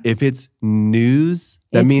 If it's news,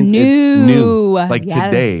 that means it's new. Like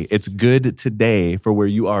today. It's good today for where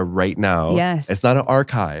you are right now. Yes. It's not an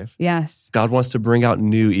archive. Yes. God wants to bring out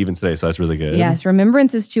new even today. So that's really good. Yes.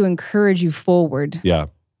 Remembrance is to encourage you forward. Yeah.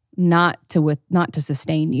 Not to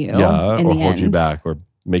sustain you. Yeah. In or the hold end. you back or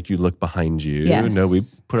make you look behind you. Yes. No, we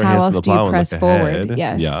put our How hands to else the do you plow and press look forward? ahead.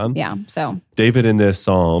 Yes. Yeah. Yeah. So David in this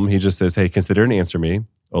psalm, he just says, hey, consider and answer me,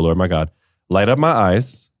 O Lord my God. Light up my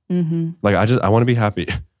eyes. Like I want to be happy.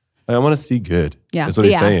 I want to see good. Yeah. That's what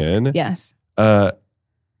he's saying. Yes.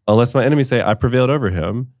 Unless my enemies say I prevailed over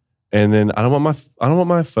him. And then I don't want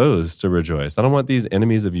my foes to rejoice. I don't want these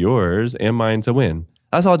enemies of yours and mine to win.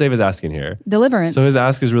 That's all David's asking here. Deliverance. So his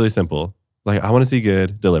ask is really simple. Like, I want to see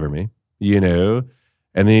good, deliver me, And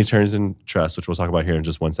then he turns in trust, which we'll talk about here in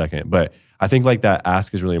just one second. But I think like that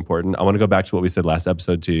ask is really important. I want to go back to what we said last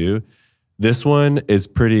episode too. This one is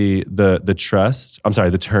pretty,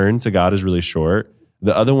 the turn to God is really short.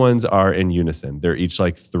 The other ones are in unison. They're each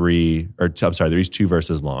like they're each 2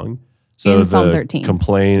 verses long. So in Psalm 13.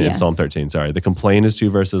 Complain in Psalm 13, sorry. The complain is 2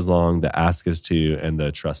 verses long, the ask is 2, and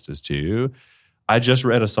the trust is 2. I just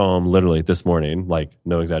read a psalm literally this morning, like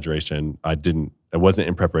no exaggeration. It wasn't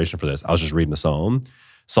in preparation for this. I was just reading a psalm.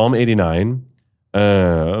 Psalm 89.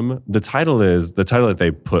 The title that they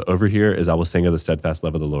put over here is I will sing of the steadfast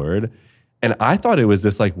love of the Lord. And I thought it was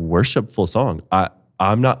this like worshipful song.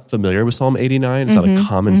 I'm not familiar with Psalm 89. It's not a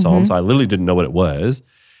common psalm, so I literally didn't know what it was.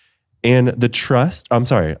 And the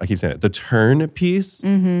turn piece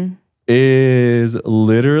is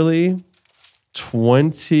literally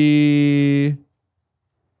 20,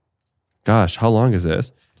 gosh, how long is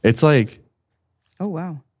this? It's like, oh,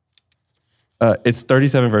 wow. It's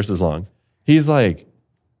 37 verses long. He's like,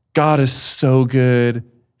 God is so good.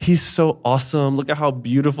 He's so awesome. Look at how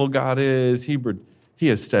beautiful God is. He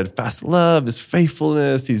has steadfast love, his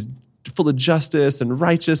faithfulness. He's full of justice and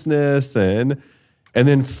righteousness. And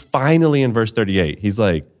then finally in verse 38, he's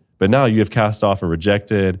like, but now you have cast off and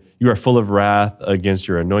rejected. You are full of wrath against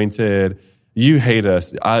your anointed. You hate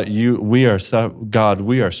us. We are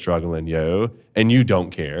struggling, and you don't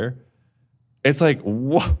care. It's like,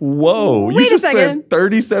 whoa. You just spent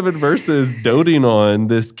 37 verses doting on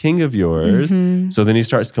this king of yours. So then he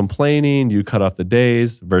starts complaining. You cut off the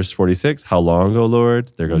days. Verse 46, how long, O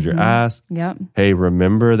Lord? There goes your ask. Yep. Hey,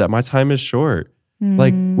 remember that my time is short.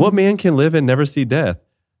 Like, what man can live and never see death?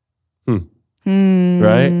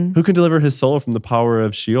 Right? Who can deliver his soul from the power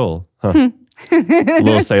of Sheol? A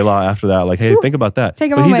little Selah after that. Like, hey, think about that.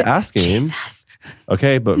 Take a moment. He's asking. Jesus.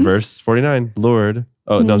 Okay, but verse 49, Lord.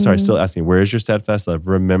 Oh, no, I'm sorry. Still asking, where is your steadfast love?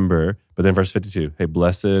 Remember. But then verse 52, hey,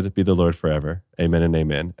 blessed be the Lord forever. Amen and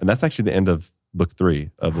amen. And that's actually the end of book 3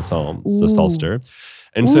 of the Psalms, the Psalter.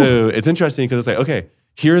 And so it's interesting because it's like, okay,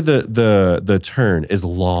 here the turn is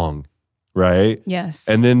long, right? Yes.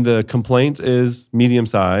 And then the complaint is medium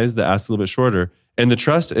size, the ask a little bit shorter. And the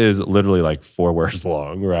trust is literally like 4 words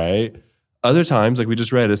long, right? Other times, like we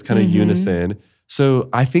just read, it's kind of unison. So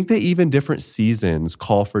I think that even different seasons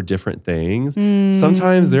call for different things.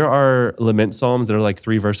 Sometimes there are lament psalms that are like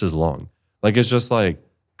 3 verses long. Like it's just like,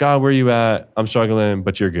 God, where you at? I'm struggling,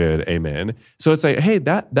 but you're good. Amen. So it's like, hey,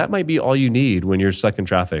 that might be all you need when you're stuck in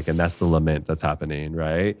traffic and that's the lament that's happening,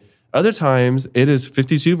 right? Other times it is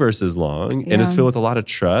 52 verses long and is filled with a lot of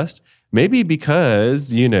trust. Maybe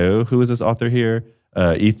because, who is this author here?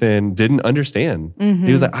 Ethan didn't understand.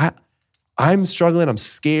 He was like, I'm struggling. I'm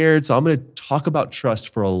scared. So I'm going to talk about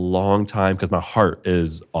trust for a long time because my heart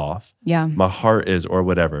is off. Yeah. My heart is, or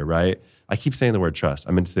whatever, right? I keep saying the word trust.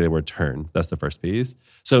 I meant to say the word turn. That's the first piece.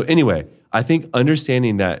 So anyway, I think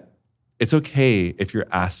understanding that it's okay if your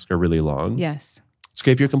asks are really long. Yes. It's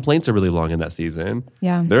okay if your complaints are really long in that season.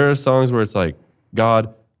 Yeah. There are songs where it's like,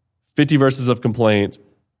 God, 50 verses of complaint,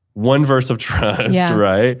 1 verse of trust,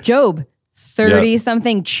 right? Job,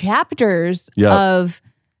 30-something chapters of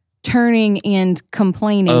turning and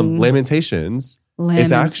complaining. Lamentations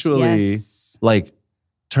is actually like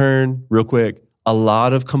turn real quick, a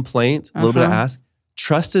lot of complaint, a little bit of ask.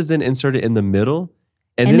 Trust is then inserted in the middle.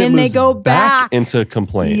 And then it moves they go back into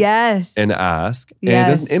complaint and ask. And it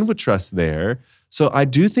doesn't end with trust there. So I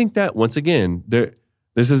do think that, once again,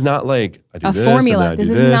 this is not like I do a this formula. And this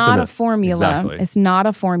I do is this not and a formula. Exactly. It's not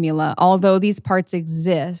a formula. Although these parts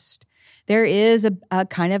exist, there is a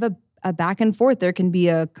kind of a back and forth. There can be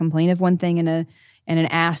a complaint of one thing and an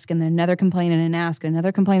ask, and then another complaint and an ask, and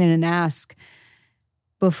another complaint and an ask.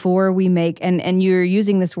 Before we make, and you're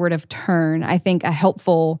using this word of turn, I think a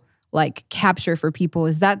helpful capture for people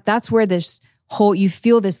is that's where this whole, you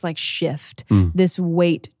feel this shift, this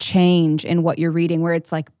weight change in what you're reading, where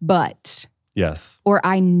it's like, but. Yes. Or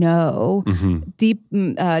I know. Deep,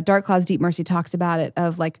 Dark Clouds, Deep Mercy talks about it,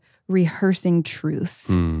 of rehearsing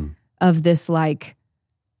truth, of this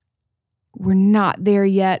we're not there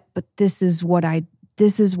yet, but this is what I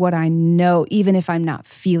know, even if I'm not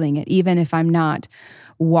feeling it, even if I'm not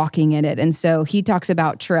walking in it. And so he talks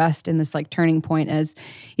about trust in this turning point as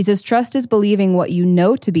he says, trust is believing what you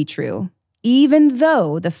know to be true, even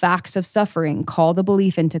though the facts of suffering call the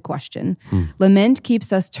belief into question. Lament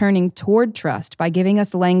keeps us turning toward trust by giving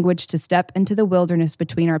us language to step into the wilderness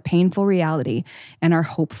between our painful reality and our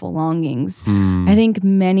hopeful longings. I think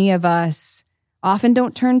many of us often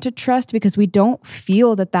don't turn to trust because we don't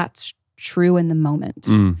feel that that's true in the moment,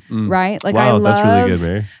 right? Wow, I love that's really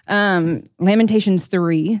good, Mary. Lamentations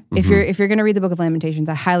 3. If you're going to read the book of Lamentations,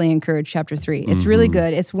 I highly encourage chapter 3. It's really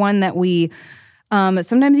good. It's one that we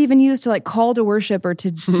sometimes even use to call to worship or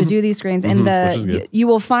to do these screens. And you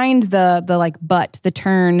will find the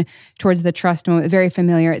turn towards the trust moment very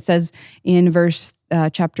familiar. It says in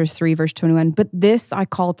chapter 3, verse 21, but this I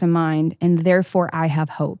call to mind, and therefore I have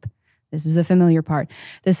hope. This is the familiar part.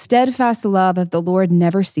 The steadfast love of the Lord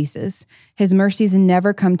never ceases. His mercies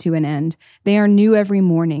never come to an end. They are new every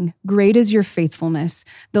morning. Great is your faithfulness.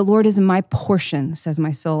 The Lord is my portion, says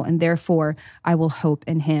my soul, and therefore I will hope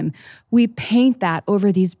in him. We paint that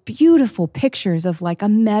over these beautiful pictures of a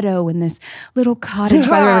meadow and this little cottage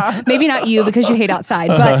by the river. Maybe not you because you hate outside,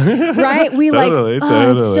 but right? We totally.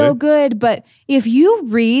 It's so good. But if you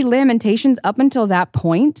read Lamentations up until that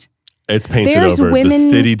point, it's painted there's over women the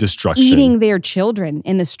city destruction. Eating their children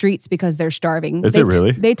in the streets because they're starving. Is it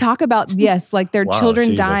really? They talk about, their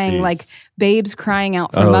children dying, babes crying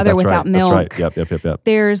out for mother without milk. That's right. Yep.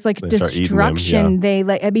 There's destruction.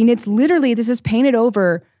 Them, it's literally, this is painted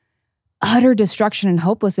over utter destruction and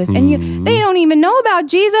hopelessness. And they don't even know about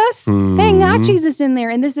Jesus. They ain't got Jesus in there.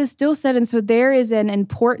 And this is still said. And so there is an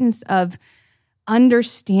importance of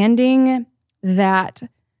understanding that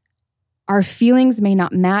our feelings may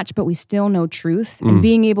not match, but we still know truth, and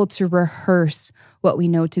being able to rehearse what we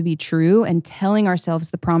know to be true and telling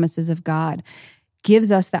ourselves the promises of God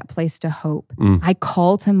gives us that place to hope. I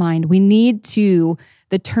call to mind. We need to,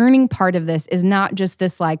 the turning part of this is not just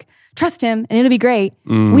this trust him and it'll be great.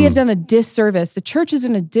 We have done a disservice. The church has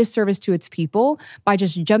done a disservice to its people by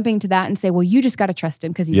just jumping to that and say, well, you just got to trust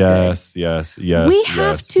him because he's good. Yes. We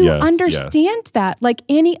have to understand that like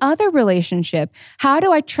any other relationship. How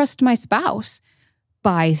do I trust my spouse?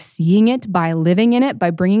 By seeing it, by living in it, by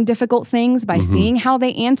bringing difficult things, by seeing how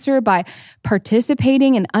they answer, by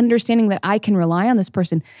participating and understanding that I can rely on this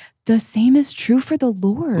person. The same is true for the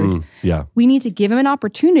Lord. We need to give him an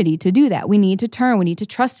opportunity to do that. We need to turn. We need to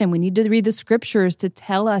trust him. We need to read the scriptures to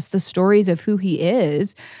tell us the stories of who he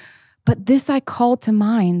is. But this I call to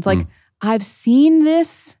mind. I've seen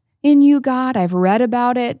this in you, God. I've read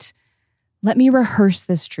about it. Let me rehearse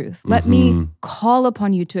this truth. Let me call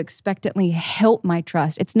upon you to expectantly help my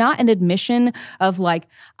trust. It's not an admission of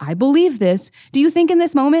I believe this. Do you think in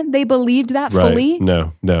this moment they believed that fully?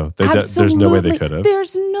 No. There's no way they could have.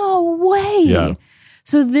 There's no way. Yeah.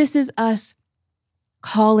 So this is us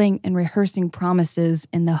calling and rehearsing promises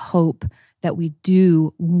in the hope that we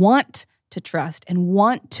do want to trust and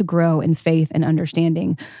want to grow in faith and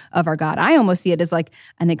understanding of our God. I almost see it as like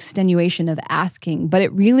an extenuation of asking, but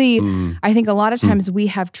it really, I think a lot of times we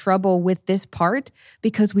have trouble with this part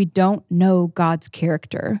because we don't know God's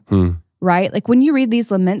character, right? Like when you read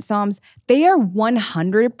these lament psalms, they are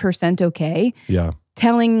 100% okay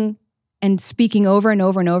telling and speaking over and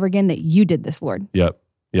over and over again that you did this, Lord. Yep.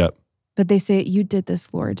 But they say, you did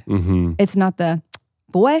this, Lord. It's not the,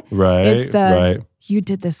 boy. Right. It's the, right. you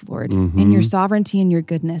did this, Lord. In your sovereignty and your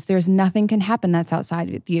goodness. There's nothing can happen that's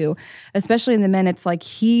outside of you. Especially in the men, it's like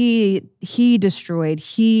he destroyed,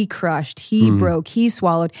 he crushed, he broke, he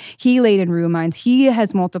swallowed, he laid in ruins, he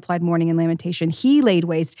has multiplied mourning and lamentation, he laid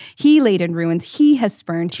waste, he laid in ruins, he has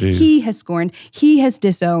spurned, he has scorned, he has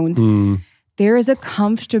disowned. There is a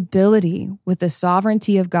comfortability with the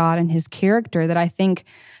sovereignty of God and his character that I think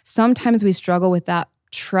sometimes we struggle with that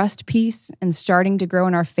trust piece and starting to grow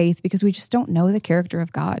in our faith because we just don't know the character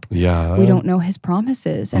of God. Yeah. We don't know his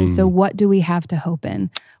promises. And so what do we have to hope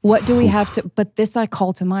in? What do we have to, but this I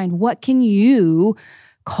call to mind. What can you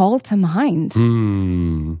call to mind?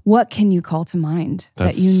 What can you call to mind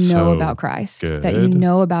that you know about Christ, that you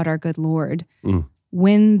know about our good Lord?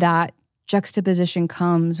 When that juxtaposition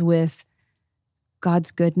comes with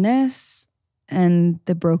God's goodness and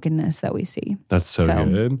the brokenness that we see. That's so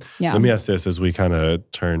good. Yeah. Let me ask this as we kind of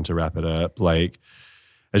turn to wrap it up. Like,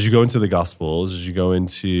 as you go into the Gospels, as you go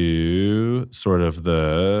into sort of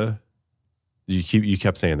you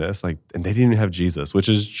kept saying this, like, and they didn't even have Jesus, which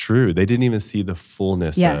is true. They didn't even see the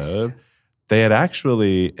fullness of. They had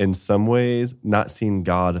actually, in some ways, not seen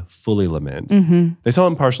God fully lament. They saw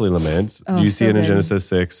him partially lament. You see it in Genesis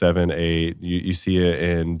 6, 7, 8. You see it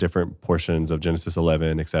in different portions of Genesis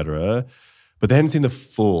 11, etc. But they hadn't seen the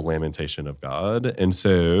full lamentation of God. And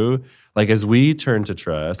so, like, as we turn to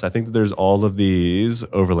trust, I think that there's all of these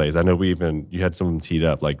overlays. I know you had some of them teed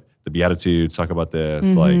up, like the Beatitudes talk about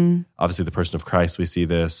this, like obviously the person of Christ, we see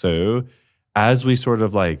this. So as we sort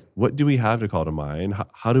of like, what do we have to call to mind?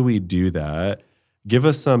 How do we do that? Give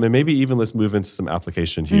us some, and maybe even let's move into some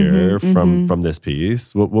application here from this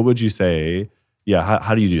piece. What would you say? Yeah,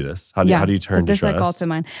 how do you do this? How do you turn to trust? This I call to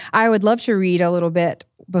mind. I would love to read a little bit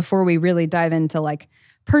before we really dive into like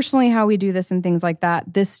personally how we do this and things like that.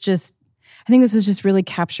 I think this was just really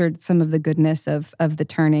captured some of the goodness of the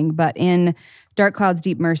turning. But in Dark Clouds,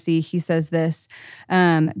 Deep Mercy, he says this,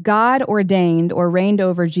 God ordained or reigned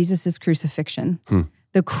over Jesus' crucifixion.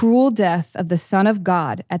 The cruel death of the Son of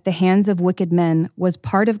God at the hands of wicked men was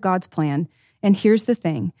part of God's plan. And here's the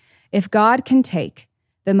thing. If God can take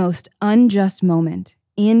the most unjust moment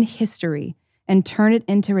in history and turn it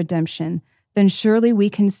into redemption, then surely we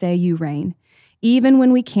can say you reign. Even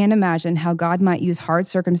when we can't imagine how God might use hard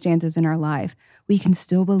circumstances in our life, we can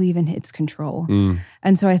still believe in its control.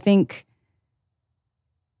 And so I think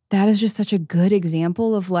that is just such a good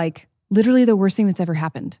example of like literally the worst thing that's ever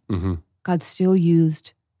happened. God still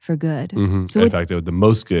used for good. So in fact, the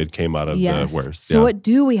most good came out of the worst. So what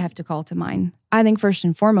do we have to call to mind? I think first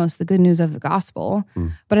and foremost, the good news of the gospel.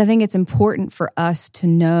 But I think it's important for us to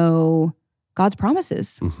know God's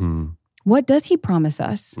promises. What does he promise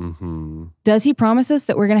us? Does he promise us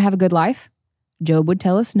that we're going to have a good life? Job would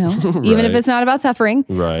tell us no, even if it's not about suffering.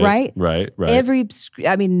 Right.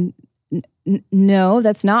 No,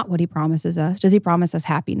 that's not what he promises us. Does he promise us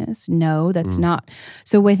happiness? No, that's not.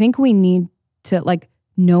 So I think we need to, like,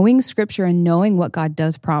 knowing scripture and knowing what God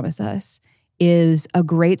does promise us is a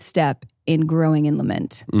great step in growing in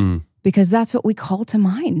lament. Because that's what we call to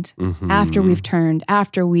mind after we've turned,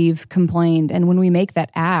 after we've complained. And when we make that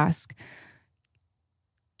ask,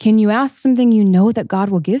 can you ask something you know that God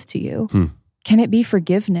will give to you? Can it be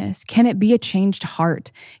forgiveness? Can it be a changed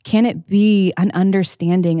heart? Can it be an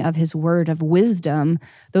understanding of his word, of wisdom?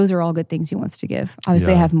 Those are all good things he wants to give.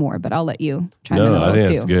 Obviously, I have more, but I'll let you chime in a little too. I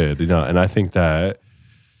think that's good. And I think that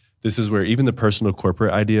this is where even the personal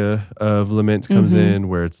corporate idea of lament comes in,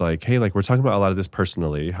 where it's like, hey, like we're talking about a lot of this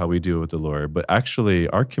personally, how we do it with the Lord, but actually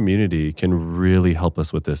our community can really help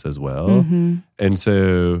us with this as well. And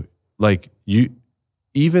so like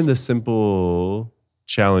even the simple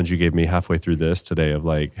challenge you gave me halfway through this today of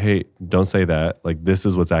like, hey, don't say that. Like this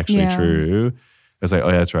is what's actually true. It's like, oh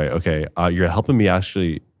yeah, that's right. Okay, you're helping me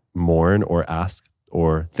actually mourn or ask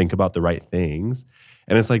or think about the right things.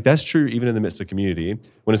 And it's like, that's true even in the midst of community.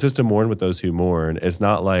 When it says to mourn with those who mourn, it's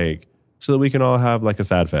not like so that we can all have like a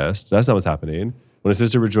sad fest. That's not what's happening. When it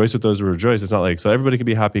says to rejoice with those who rejoice, it's not like so everybody can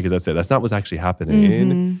be happy because that's it. That's not what's actually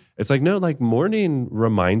happening. It's like, no, like mourning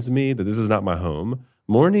reminds me that this is not my home.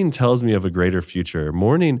 Mourning tells me of a greater future.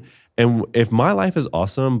 Mourning, and if my life is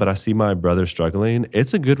awesome, but I see my brother struggling,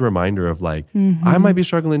 it's a good reminder of like, I might be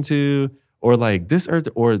struggling too, or like this earth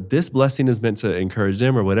or this blessing is meant to encourage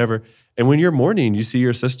them or whatever. And when you're mourning, you see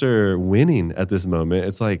your sister winning at this moment.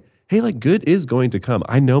 It's like, hey, like good is going to come.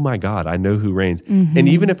 I know my God. I know who reigns. And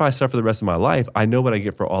even if I suffer the rest of my life, I know what I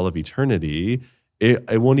get for all of eternity.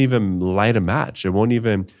 It won't even light a match. It won't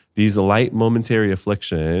even, these light momentary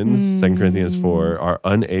afflictions, 2 Corinthians 4, are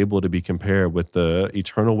unable to be compared with the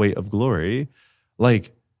eternal weight of glory.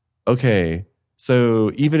 Like, okay,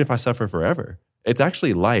 so even if I suffer forever, it's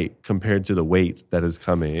actually light compared to the weight that is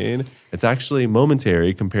coming. It's actually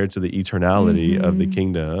momentary compared to the eternality of the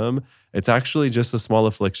kingdom. It's actually just a small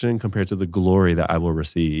affliction compared to the glory that I will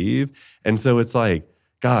receive. And so it's like,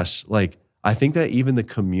 gosh, like, I think that even the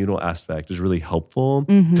communal aspect is really helpful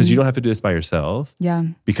because you don't have to do this by yourself. Yeah.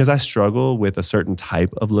 Because I struggle with a certain type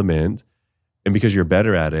of lament, and because you're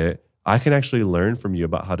better at it, I can actually learn from you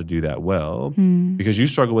about how to do that well. Because you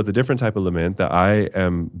struggle with a different type of lament that I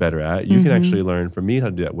am better at. You can actually learn from me how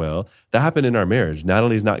to do that well. That happened in our marriage.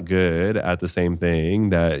 Natalie's not good at the same thing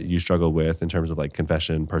that you struggle with in terms of like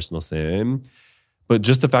confession, personal sin. But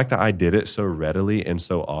just the fact that I did it so readily and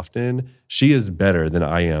so often, she is better than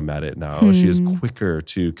I am at it now. She is quicker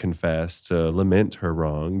to confess, to lament her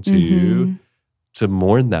wrong, to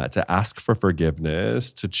mourn that, to ask for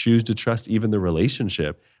forgiveness, to choose to trust even the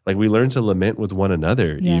relationship. Like we learn to lament with one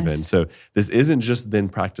another even. So this isn't just then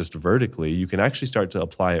practiced vertically. You can actually start to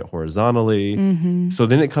apply it horizontally. So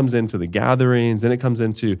then it comes into the gatherings, then it comes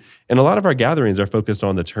into, and a lot of our gatherings are focused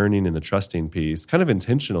on the turning and the trusting piece, kind of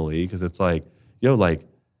intentionally, because it's like, yo, like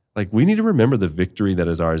we need to remember the victory that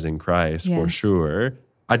is ours in Christ for sure.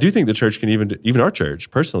 I do think the church can even our church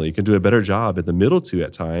personally can do a better job at the middle two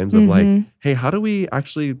at times of like, hey, how do we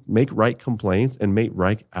actually make right complaints and make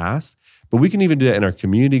right asks? But we can even do that in our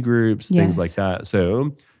community groups, things like that.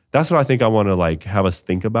 So that's what I think I want to like have us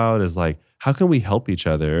think about is like, how can we help each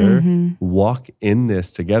other walk in this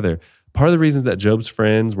together? Part of the reasons that Job's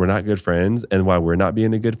friends were not good friends and why we're not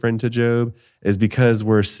being a good friend to Job is because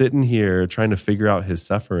we're sitting here trying to figure out his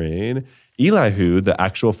suffering. Elihu, the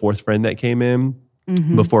actual fourth friend that came in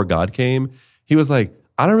before God came, he was like,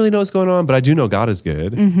 I don't really know what's going on, but I do know God is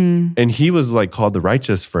good. And he was like called the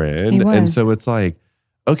righteous friend. And so it's like,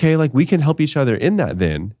 okay, like we can help each other in that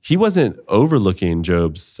then. He wasn't overlooking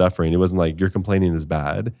Job's suffering. It wasn't like your complaining is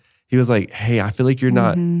bad. He was like, hey, I feel like you're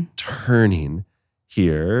not turning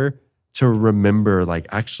here to remember like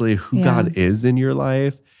actually who God is in your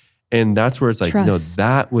life. And that's where it's like, no,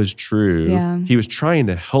 that was true. Yeah. He was trying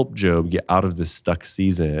to help Job get out of this stuck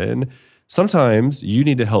season. Sometimes you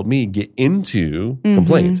need to help me get into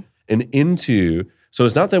complaint and into, so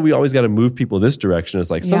it's not that we always got to move people this direction. It's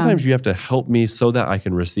like, sometimes you have to help me so that I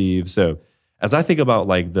can receive. So as I think about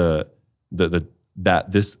like this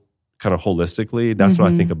kind of holistically, that's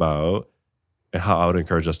what I think about and how I would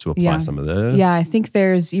encourage us to apply some of this. Yeah, I think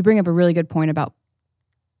you bring up a really good point about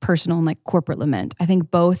personal and like corporate lament. I think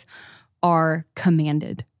both are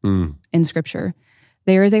commanded in Scripture.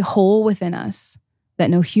 There is a hole within us that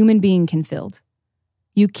no human being can fill.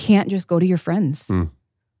 You can't just go to your friends.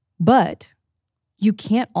 But you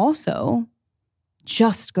can't also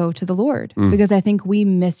just go to the Lord because I think we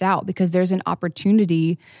miss out because there's an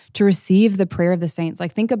opportunity to receive the prayer of the saints.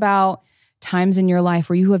 Like think about times in your life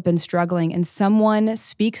where you have been struggling and someone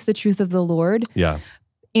speaks the truth of the Lord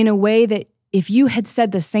in a way that if you had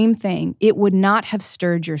said the same thing, it would not have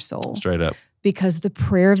stirred your soul. Straight up. Because the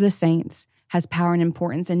prayer of the saints has power and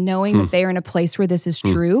importance, and knowing that they are in a place where this is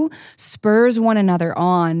true spurs one another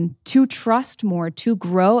on to trust more, to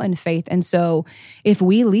grow in faith. And so if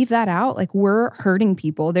we leave that out, like we're hurting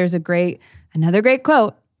people. There's another great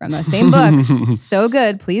quote from the same book. So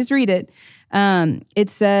good. Please read it. It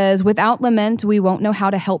says, without lament, we won't know how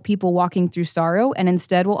to help people walking through sorrow, and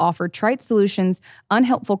instead we'll offer trite solutions,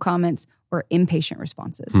 unhelpful comments, or impatient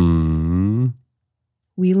responses.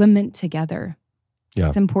 We lament together. Yeah.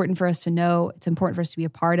 It's important for us to know. It's important for us to be a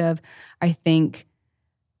part of. I think,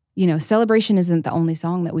 celebration isn't the only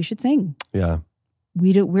song that we should sing. Yeah.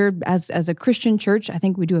 We're as a Christian church, I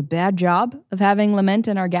think we do a bad job of having lament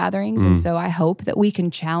in our gatherings. And so I hope that we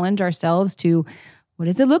can challenge ourselves to, what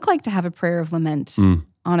does it look like to have a prayer of lament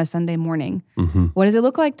on a Sunday morning? What does it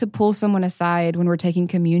look like to pull someone aside when we're taking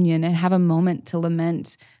communion and have a moment to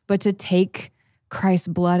lament, but to take Christ's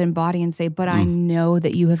blood and body and say, but I know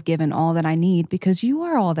that you have given all that I need because you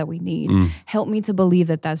are all that we need. Help me to believe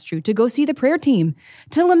that that's true. To go see the prayer team,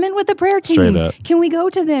 to lament with the prayer team. Straight up. Can we go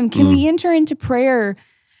to them? Can we enter into prayer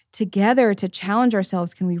together to challenge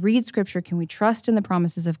ourselves? Can we read Scripture? Can we trust in the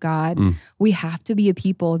promises of God? We have to be a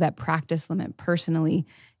people that practice lament personally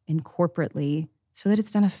and corporately so that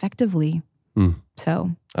it's done effectively.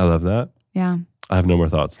 So I love that. Yeah. I have no more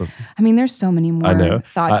thoughts. I mean, there's so many more I know.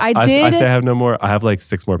 thoughts. I say I have no more. I have like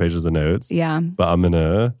 6 more pages of notes. Yeah. But I'm going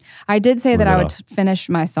to. I did say that I would finish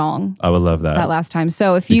my song. I would love that last time.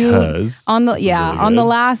 So if you on the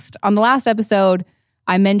last episode,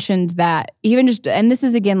 I mentioned that even just, and this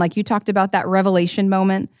is again, like you talked about that revelation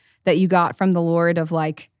moment that you got from the Lord of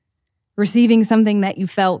like receiving something that you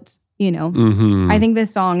felt, you know. I think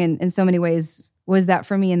this song in so many ways was that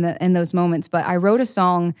for me in those moments. But I wrote a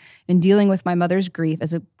song in dealing with my mother's grief,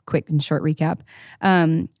 as a quick and short recap,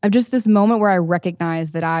 of just this moment where I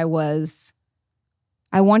recognized that I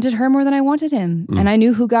wanted her more than I wanted him. And I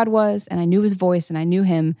knew who God was, and I knew his voice, and I knew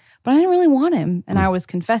him, but I didn't really want him. And I was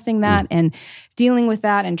confessing that and dealing with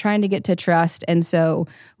that and trying to get to trust. And so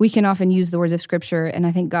we can often use the words of scripture, and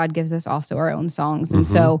I think God gives us also our own songs. And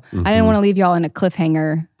so I didn't want to leave y'all in a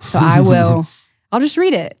cliffhanger, so I'll just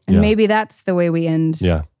read it. And maybe that's the way we end.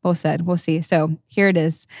 Yeah. Well said. We'll see. So here it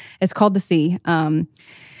is. It's called The Sea.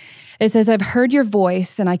 It says, I've heard your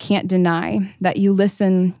voice, and I can't deny that you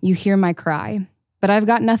listen, you hear my cry. But I've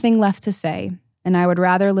got nothing left to say, and I would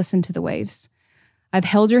rather listen to the waves. I've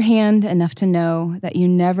held your hand enough to know that you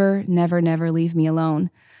never, never, never leave me alone.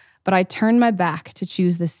 But I turn my back to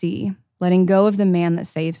choose the sea, letting go of the man that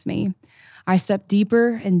saves me. I step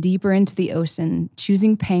deeper and deeper into the ocean,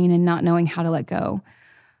 choosing pain and not knowing how to let go.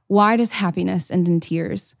 Why does happiness end in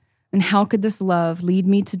tears? And how could this love lead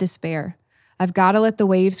me to despair? I've got to let the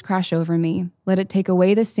waves crash over me, let it take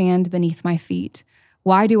away the sand beneath my feet.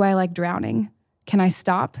 Why do I like drowning? Can I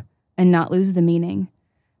stop and not lose the meaning?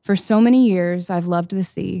 For so many years, I've loved the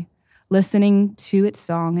sea, listening to its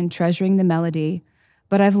song and treasuring the melody.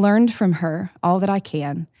 But I've learned from her all that I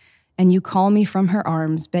can, and you call me from her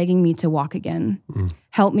arms, begging me to walk again.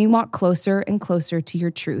 Help me walk closer and closer to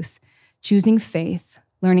your truth, choosing faith,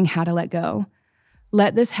 learning how to let go.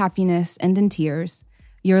 Let this happiness end in tears.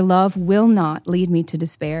 Your love will not lead me to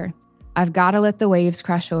despair. I've got to let the waves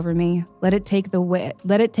crash over me. Let it take away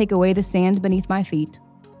the sand beneath my feet.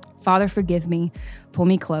 Father, forgive me. Pull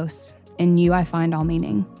me close. In you I find all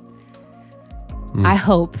meaning. I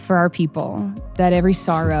hope for our people that every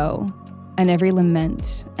sorrow and every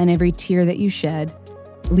lament and every tear that you shed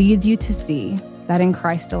leads you to see that in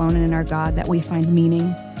Christ alone and in our God that we find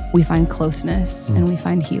meaning, we find closeness, and we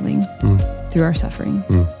find healing through our suffering.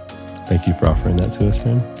 Thank you for offering that to us,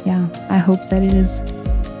 friend. Yeah, I hope that it is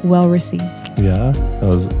well received. Yeah, that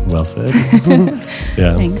was well said.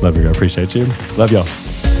 Yeah, Thanks. Love you. I appreciate you. Love y'all.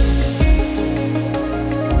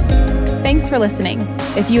 Thanks for listening.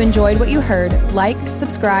 If you enjoyed what you heard, like,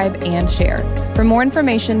 subscribe, and share. For more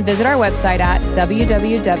information, visit our website at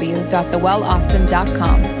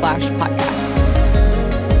www.thewellaustin.com/podcast.